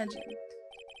imagined.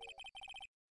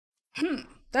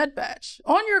 That badge.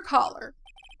 On your collar.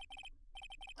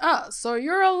 Ah, so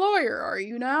you're a lawyer, are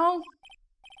you now?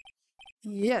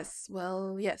 Yes,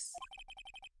 well, yes.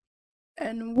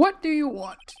 And what do you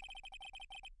want?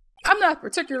 I'm not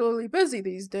particularly busy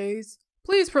these days.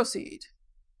 Please proceed.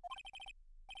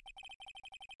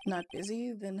 Not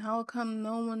busy? Then how come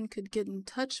no one could get in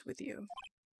touch with you?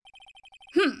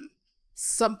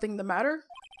 Something the matter?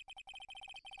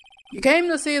 You came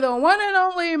to see the one and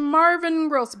only Marvin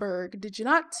Grossberg, did you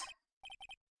not?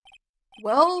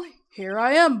 Well, here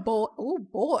I am, boy. Oh,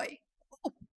 boy.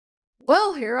 Oh.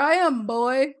 Well, here I am,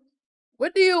 boy.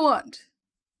 What do you want?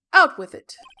 Out with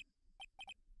it.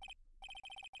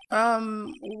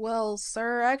 Well,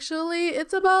 sir, actually,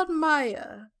 it's about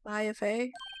Maya. Maya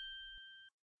Fey.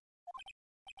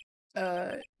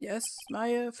 Yes,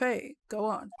 Maya Fey. Go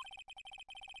on.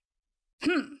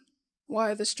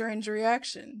 Why the strange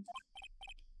reaction?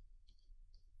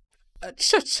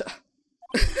 Cha-cha.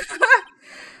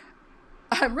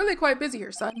 I'm really quite busy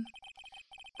here, son.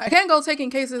 I can't go taking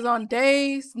cases on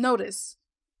days' notice.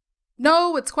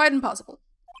 No, it's quite impossible.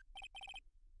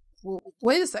 Well,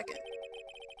 wait a second.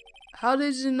 How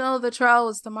did you know the trial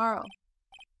was tomorrow?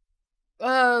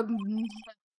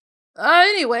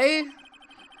 Anyway,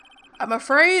 I'm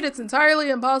afraid it's entirely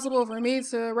impossible for me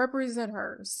to represent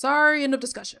her. Sorry, end of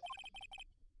discussion.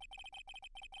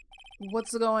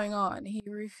 What's going on? He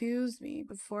refused me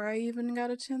before I even got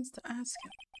a chance to ask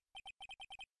him.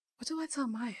 What do I tell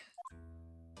Maya?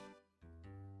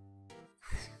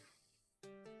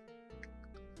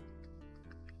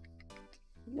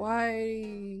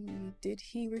 Why did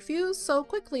he refuse so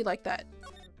quickly like that?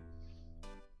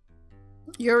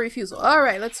 Your refusal.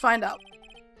 Alright, let's find out.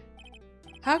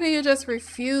 How can you just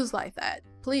refuse like that?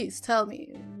 Please tell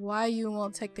me why you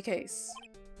won't take the case.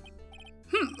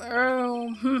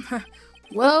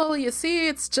 Well, you see,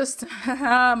 it's just,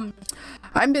 I'm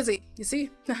busy, you see?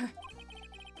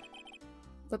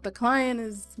 But the client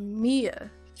is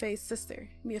Mia Faye's sister.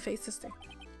 Mia Faye's sister.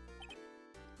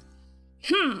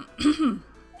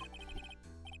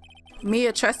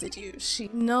 Mia trusted you. She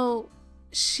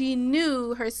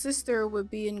knew her sister would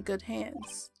be in good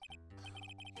hands.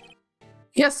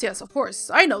 Yes, of course.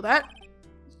 I know that.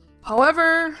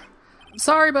 However, I'm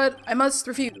sorry, but I must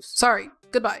refuse. Sorry.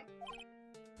 Goodbye.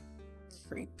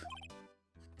 Creep.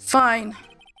 Fine.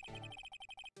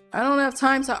 I don't have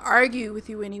time to argue with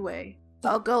you anyway.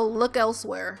 I'll go look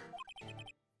elsewhere.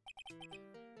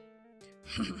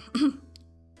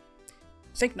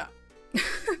 Think not.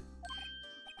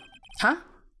 Huh?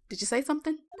 Did you say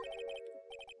something?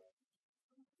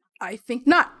 I think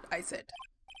not, I said.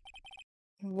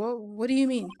 What do you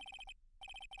mean?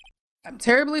 I'm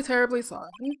terribly, terribly sorry.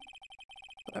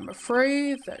 But I'm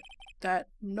afraid that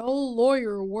no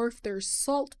lawyer worth their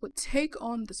salt would take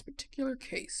on this particular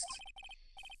case.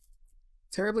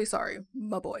 Terribly sorry,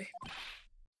 my boy.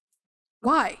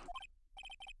 Why?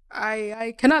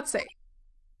 I cannot say.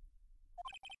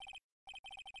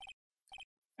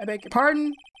 I beg your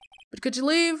pardon, but could you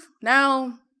leave?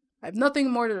 Now, I have nothing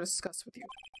more to discuss with you.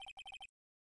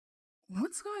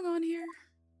 What's going on here?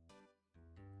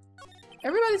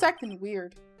 Everybody's acting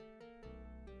weird.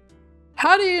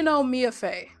 How do you know Mia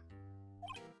Faye?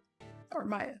 Or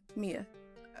Mia.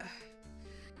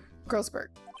 Grossberg.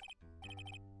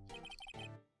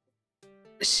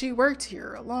 She worked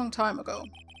here a long time ago.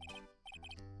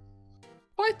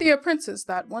 Quite the apprentice,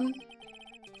 that one.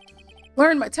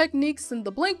 Learned my techniques in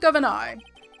the blink of an eye.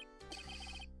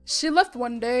 She left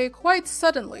one day quite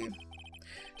suddenly.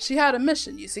 She had a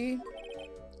mission, you see.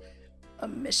 A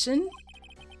mission?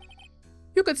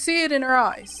 You could see it in her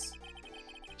eyes.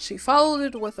 She followed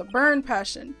it with a burned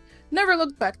passion. Never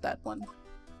looked back, that one.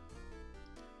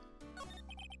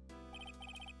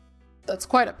 That's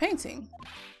quite a painting.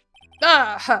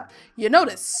 Ah, you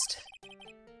noticed.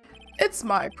 It's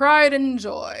my pride and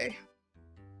joy.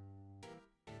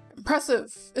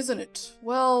 Impressive, isn't it?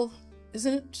 Well,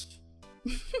 isn't it?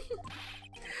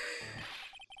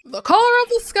 The color of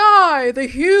the sky, the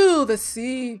hue of the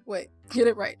sea. Wait, get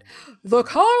it right. The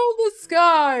color of the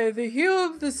sky, the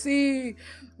hue of the sea,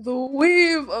 the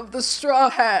weave of the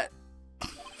straw hat.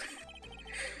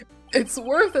 It's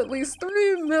worth at least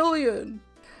 3 million.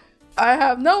 I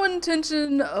have no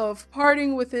intention of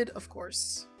parting with it, of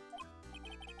course.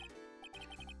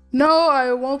 No,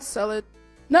 I won't sell it.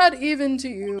 Not even to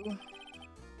you.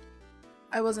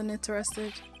 I wasn't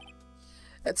interested.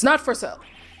 It's not for sale.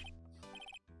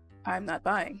 I'm not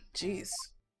buying. Jeez.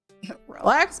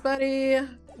 Relax, buddy.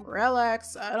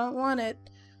 Relax. I don't want it.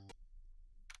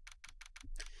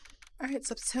 Alright,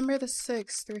 September the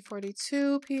 6th,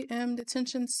 3:42 p.m.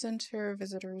 Detention Center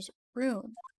Visitors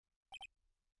Room.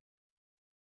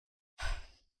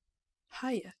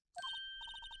 Hiya.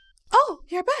 Oh,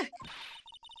 you're back.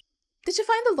 Did you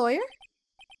find the lawyer?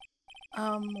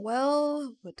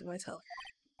 Well, what do I tell her?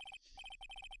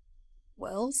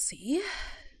 Well, see,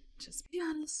 just be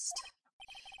honest.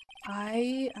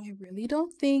 I really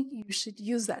don't think you should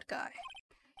use that guy.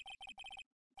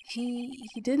 He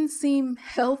didn't seem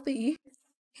healthy.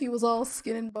 He was all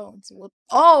skin and bones.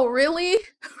 Oh, really?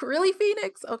 Really,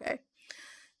 Phoenix? Okay.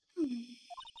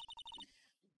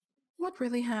 What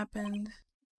really happened?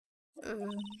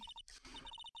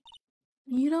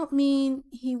 You don't mean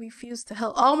he refused to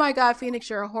help? Oh my god, Phoenix,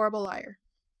 you're a horrible liar.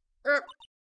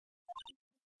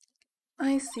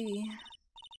 I see.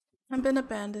 I've been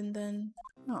abandoned then.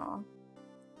 Aw.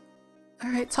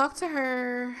 Alright, talk to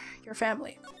her. Your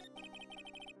family.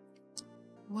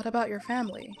 What about your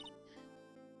family?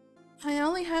 I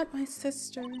only had my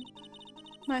sister.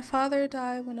 My father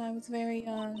died when I was very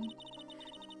young.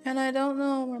 And I don't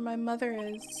know where my mother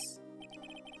is.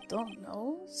 Don't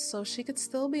know? So she could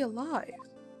still be alive.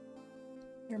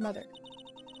 Your mother.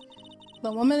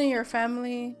 The woman in your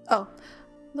family... Oh.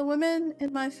 The women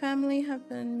in my family have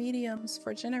been mediums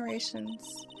for generations.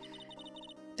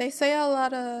 They say a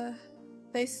lot of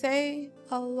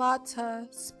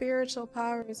spiritual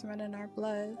powers run in our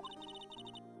blood.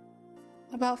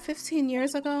 About 15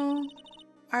 years ago,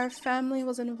 our family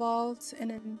was involved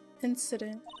in an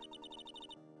incident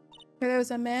where there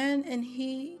was a man and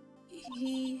he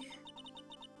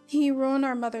ruined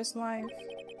our mother's life.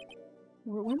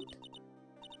 Ruined?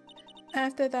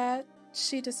 After that,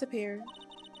 she disappeared.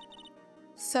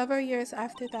 Several years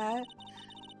after that,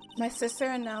 my sister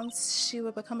announced she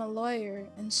would become a lawyer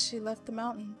and she left the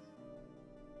mountain.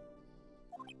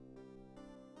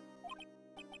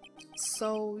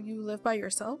 So you live by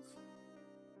yourself?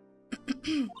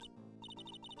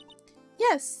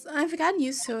 Yes, I've gotten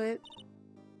used to it.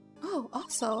 Oh,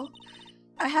 also,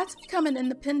 I had to become an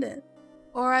independent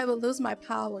or I would lose my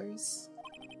powers.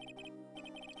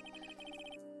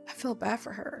 I feel bad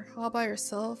for her, all by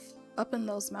herself, up in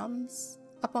those mountains.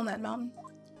 Up on that mountain.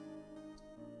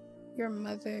 Your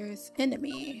mother's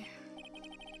enemy.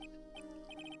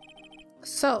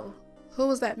 So, who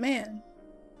was that man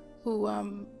who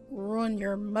ruined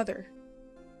your mother?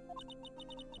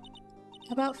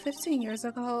 About 15 years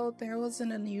ago, there was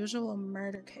an unusual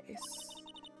murder case.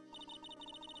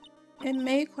 It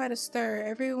made quite a stir.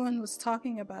 Everyone was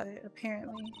talking about it,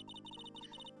 apparently.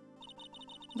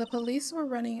 The police were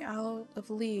running out of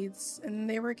leads and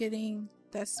they were getting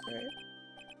desperate.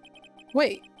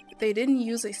 Wait, they didn't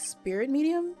use a spirit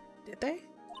medium, did they?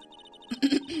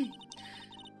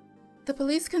 The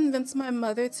police convinced my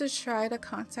mother to try to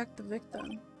contact the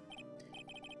victim.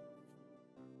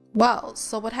 Wow,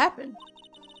 so what happened?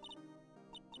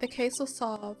 The case was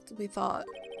solved, we thought.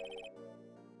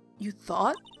 You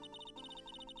thought?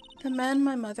 The man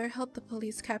my mother helped the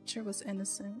police capture was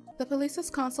innocent. The police's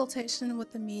consultation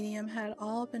with the medium had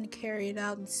all been carried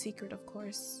out in secret, of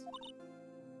course.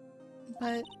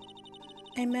 But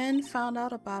a man found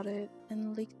out about it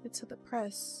and leaked it to the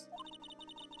press.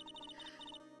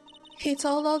 He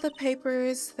told all the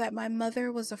papers that my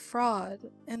mother was a fraud,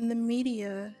 and the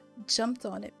media jumped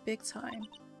on it big time.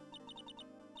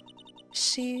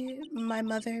 My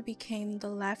mother, became the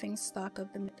laughingstock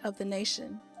of the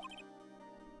nation.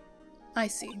 I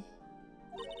see.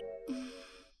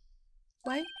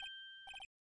 What?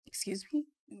 Excuse me?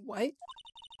 What?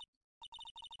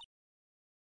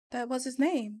 That was his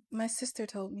name, my sister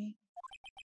told me.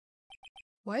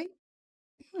 What?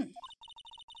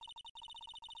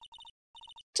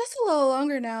 Just a little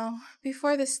longer now,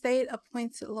 before the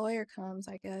state-appointed lawyer comes,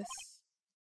 I guess.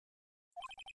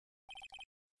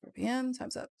 4 p.m.,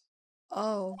 time's up.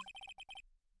 Oh.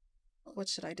 What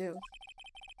should I do?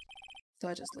 Do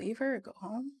I just leave her or go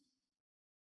home?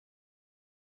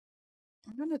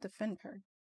 I'm gonna defend her.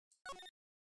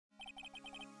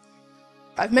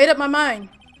 I've made up my mind.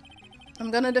 I'm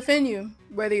gonna defend you,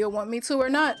 whether you want me to or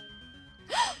not.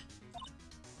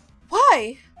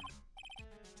 Why?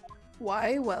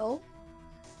 Why? Well,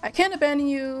 I can't abandon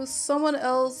you. Someone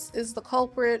else is the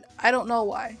culprit. I don't know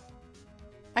why.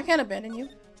 I can't abandon you.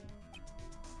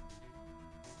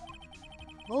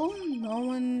 Well, no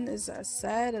one is as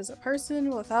sad as a person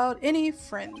without any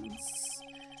friends.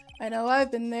 I know,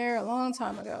 I've been there a long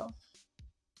time ago.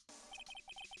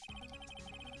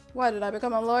 Why did I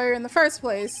become a lawyer in the first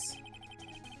place?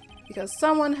 Because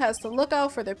someone has to look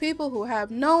out for the people who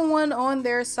have no one on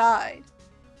their side.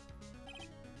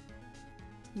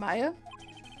 Maya?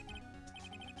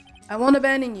 I won't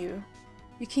abandon you.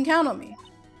 You can count on me.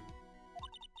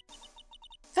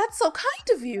 That's so kind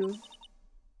of you.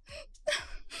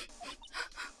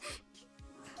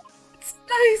 It's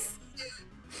nice.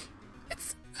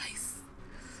 It's nice.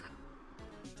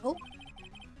 Well,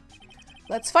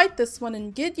 let's fight this one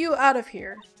and get you out of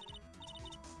here.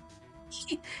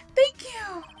 Thank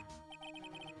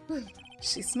you.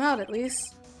 She smiled at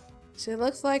least. She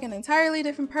looks like an entirely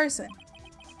different person.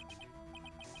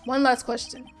 One last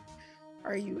question.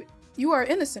 You are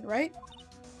innocent, right?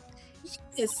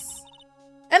 Yes.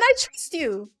 And I trust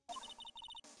you.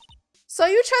 So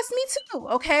you trust me too,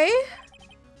 okay?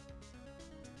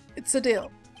 It's a deal.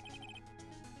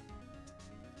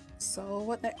 So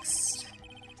what next?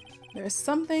 There's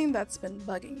something that's been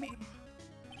bugging me.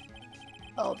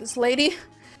 Oh, this lady?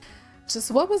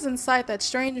 Just what was inside that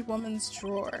strange woman's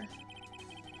drawer?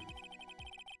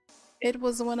 It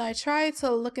was when I tried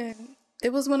to look into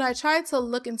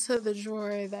the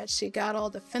drawer that she got all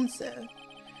defensive.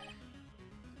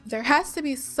 There has to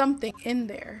be something in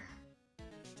there.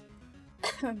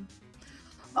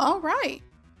 All right.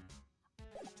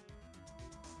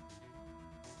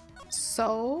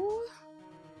 So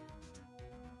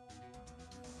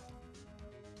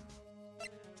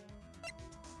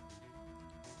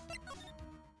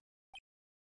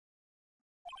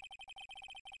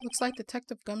looks like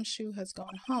Detective Gumshoe has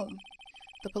gone home.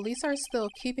 The police are still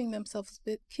keeping themselves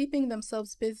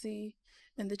busy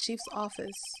in the chief's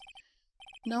office.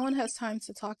 No one has time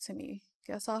to talk to me.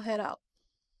 Guess I'll head out.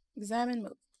 Examine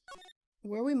move.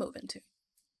 Where are we moving to?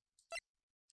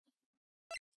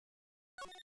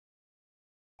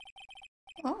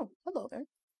 Oh, hello there.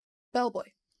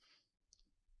 Bellboy.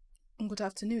 Good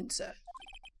afternoon, sir.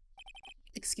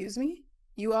 Excuse me?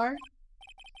 You are?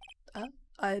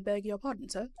 I beg your pardon,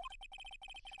 sir.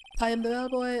 I am the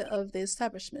bellboy of the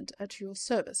establishment at your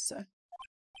service, sir.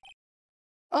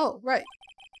 Oh, right.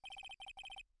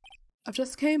 I've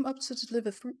just came up to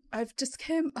deliver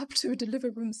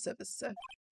room service, sir.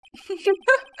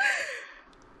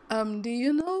 Do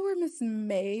you know where Miss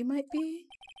May might be?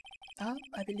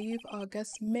 I believe our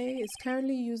guest May is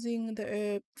currently using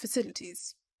the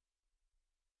facilities.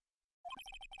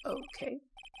 Okay.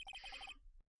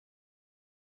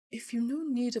 If you know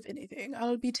need of anything,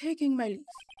 I'll be taking my leave.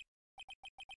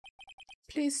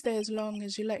 Please stay as long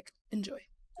as you like. Enjoy.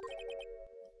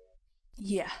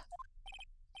 Yeah.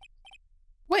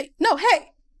 Wait, no,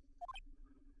 hey!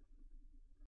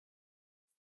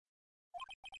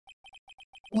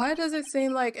 Why does it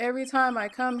seem like every time I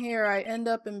come here, I end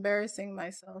up embarrassing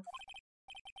myself?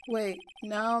 Wait,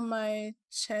 now my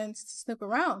chance to snoop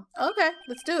around. Okay,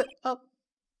 let's do it. Oh,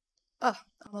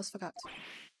 almost forgot.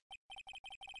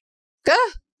 Gah!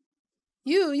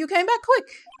 You came back quick.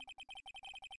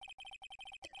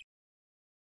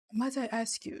 Might I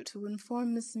ask you to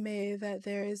inform Miss May that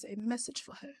there is a message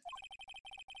for her?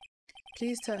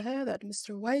 Please tell her that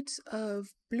Mr. White of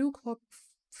Blue Corp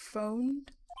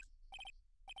phoned.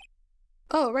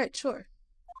 Oh, right, sure.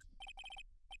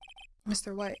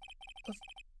 Mr. White of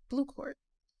Blue Court.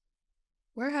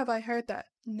 Where have I heard that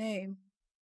name?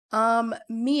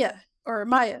 Mia, or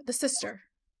Maya, the sister.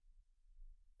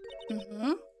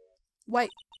 White.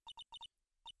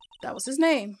 That was his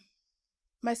name.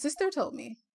 My sister told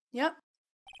me. Yep.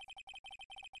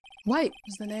 White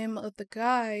was the name of the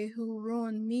guy who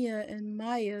ruined Mia and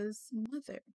Maya's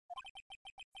mother.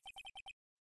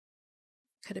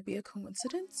 Could it be a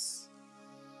coincidence?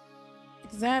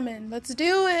 Examine. Let's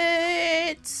do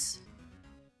it!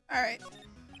 Alright.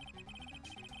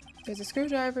 There's a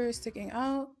screwdriver sticking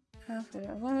out. Blah,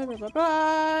 blah, blah,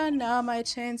 blah. Now my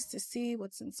chance to see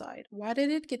what's inside. Why did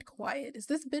it get quiet? Is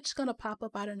this bitch gonna pop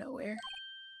up out of nowhere?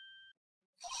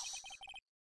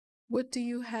 What do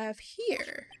you have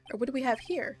here? Or what do we have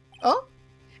here? Oh,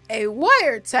 a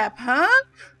wiretap, huh?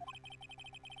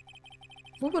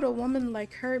 What would a woman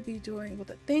like her be doing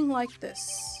with a thing like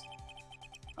this?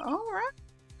 Alright.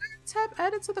 Wiretap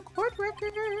added to the court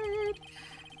record.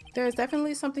 There's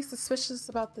definitely something suspicious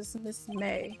about this Miss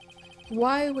May.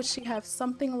 Why would she have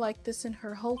something like this in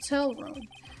her hotel room?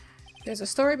 There's a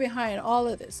story behind all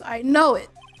of this. I know it.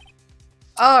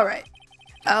 Alright.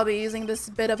 I'll be using this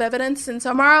bit of evidence in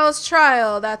tomorrow's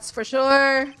trial, that's for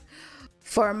sure.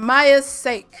 For Maya's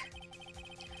sake.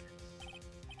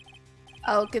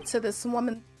 I'll get to this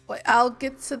woman's bottom. I'll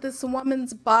get to this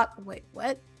woman's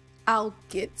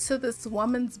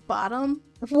bottom.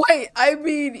 Wait, I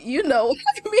mean, you know what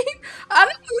I mean?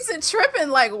 I wasn't tripping,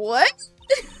 like, what?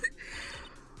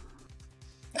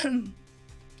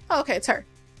 Okay, it's her.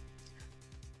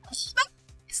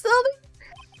 Slowly.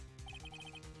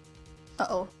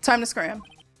 Uh-oh, time to scram.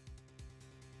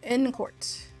 In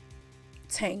court.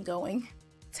 Tangoing.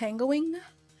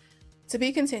 To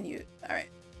be continued. Alright.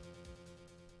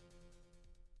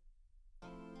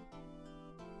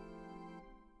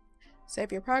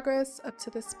 Save your progress up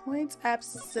to this point.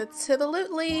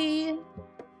 Absolutely.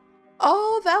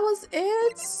 Oh, that was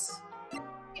it?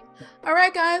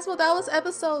 Alright guys, well that was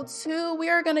episode 2. We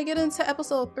are going to get into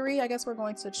episode 3. I guess we're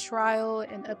going to trial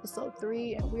in episode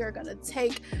 3 and we are going to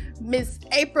take Miss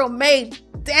April May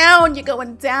down. You're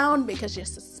going down because you're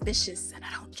suspicious and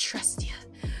I don't trust you.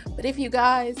 But if you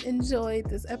guys enjoyed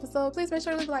this episode, please make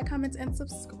sure to leave a like, comment, and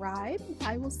subscribe.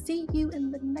 I will see you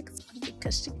in the next one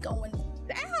because she's going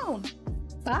down.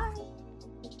 Bye.